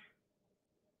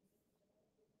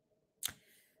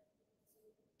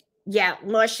 Yeah,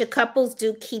 Marcia, couples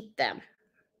do keep them.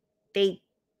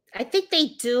 I think they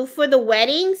do for the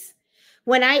weddings.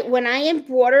 When I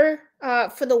embroider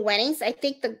for the weddings, I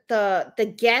think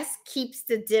the guest keeps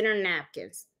the dinner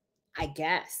napkins. I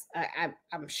guess.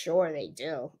 I'm sure they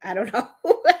do. I don't know.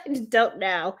 I don't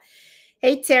know.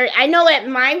 Hey Terry, I know at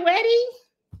my wedding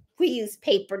we use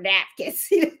paper napkins,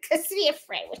 you know, because me and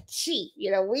Fred were cheap.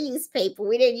 You know, we use paper.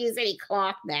 We didn't use any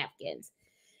cloth napkins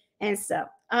and stuff.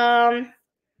 Let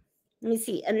me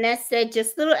see. Annette said,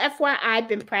 just little FYI, I've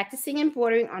been practicing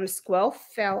embroidering on a squirrel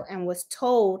felt and was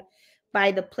told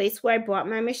by the place where I bought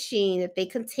my machine that they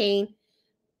contain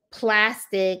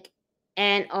plastic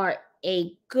and are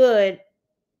a good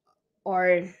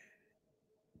or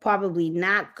probably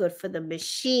not good for the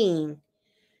machine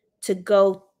to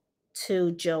go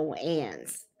to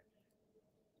Joann's.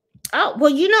 Oh, well,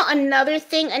 you know, another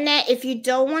thing, Annette, if you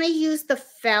don't want to use the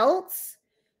felts,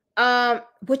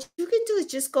 what you can do is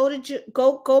just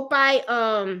go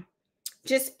buy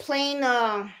just plain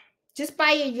just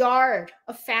buy a yard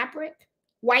of fabric,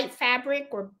 white fabric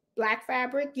or black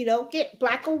fabric, you know, get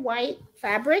black or white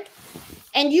fabric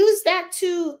and use that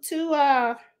to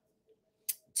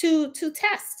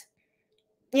test,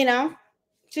 you know,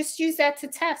 just use that to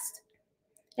test.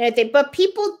 But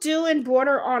people do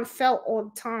embroider on felt all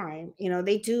the time, you know,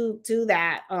 they do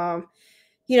that.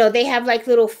 You know, they have like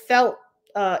little felt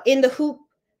in the hoop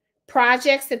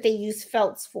projects that they use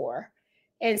felts for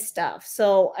and stuff.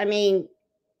 So I mean,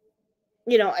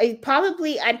 you know, I'm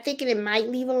thinking it might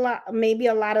leave maybe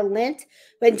a lot of lint,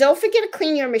 but don't forget to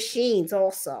clean your machines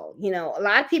also. You know, a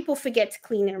lot of people forget to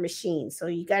clean their machines, so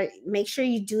you got to make sure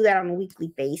you do that on a weekly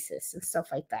basis and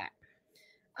stuff like that.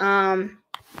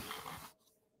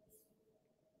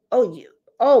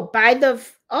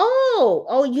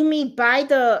 You mean buy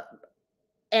the,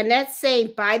 and that's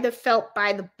saying buy the felt,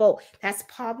 buy the bolt. That's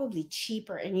probably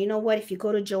cheaper. And you know what? If you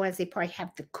go to Joann's, they probably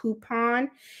have the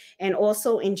coupon. And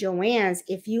also in Joann's,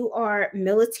 if you are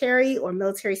military or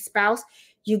military spouse,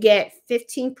 you get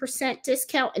 15%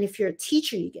 discount. And if you're a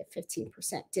teacher, you get 15%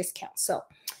 discount. So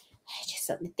just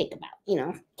something to think about, you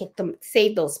know,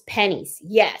 save those pennies.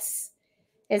 Yes.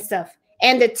 And stuff.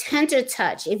 And the Tender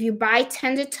Touch, if you buy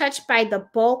Tender Touch by the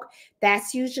bulk,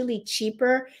 that's usually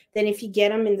cheaper than if you get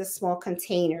them in the small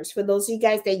containers. For those of you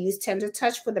guys that use Tender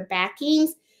Touch for the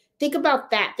backings, think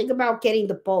about that. Think about getting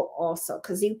the bulk also,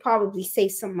 because you probably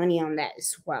save some money on that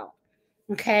as well.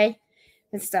 Okay?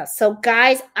 And stuff. So,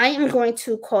 guys, I am going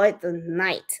to call it the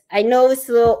night. I know it's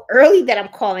a little early that I'm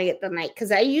calling it the night,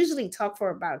 because I usually talk for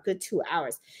about a good 2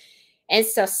 hours. And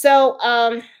stuff.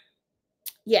 So,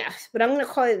 yeah, but I'm gonna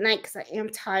call it night because I am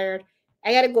tired.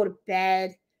 I gotta go to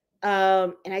bed.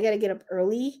 And I gotta get up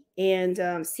early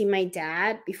and see my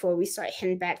dad before we start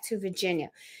heading back to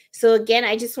Virginia. So again,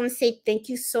 I just want to say thank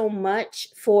you so much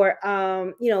for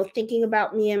thinking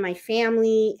about me and my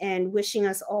family and wishing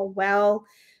us all well.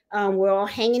 We're all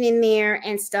hanging in there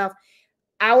and stuff.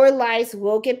 Our lives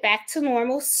will get back to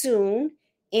normal soon.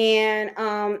 And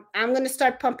I'm going to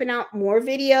start pumping out more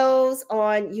videos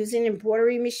on using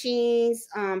embroidery machines,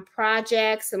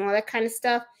 projects, and all that kind of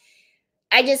stuff.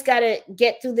 I just got to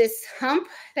get through this hump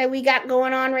that we got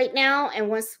going on right now. And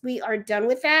once we are done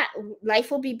with that,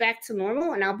 life will be back to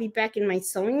normal. And I'll be back in my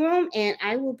sewing room. And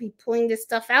I will be pulling this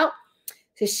stuff out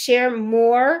to share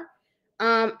more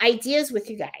ideas with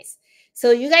you guys.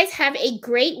 So you guys have a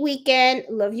great weekend.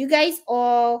 Love you guys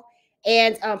all.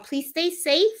 And please stay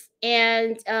safe.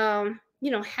 And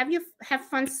have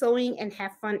fun sewing and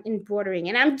have fun embroidering.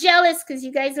 And I'm jealous because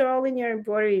you guys are all in your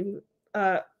embroidery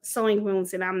sewing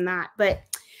rooms and I'm not, but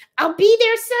I'll be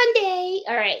there Sunday.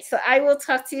 All right, so I will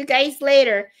talk to you guys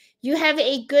later. You have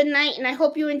a good night, and I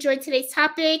hope you enjoyed today's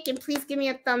topic, and please give me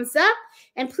a thumbs up,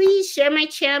 and please share my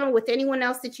channel with anyone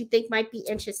else that you think might be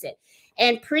interested.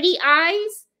 And pretty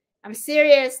eyes, I'm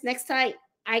serious. Next time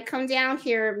I come down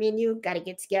here, me and you got to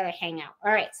get together, hang out.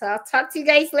 All right, so I'll talk to you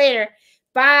guys later.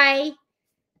 Bye.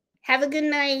 Have a good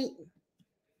night.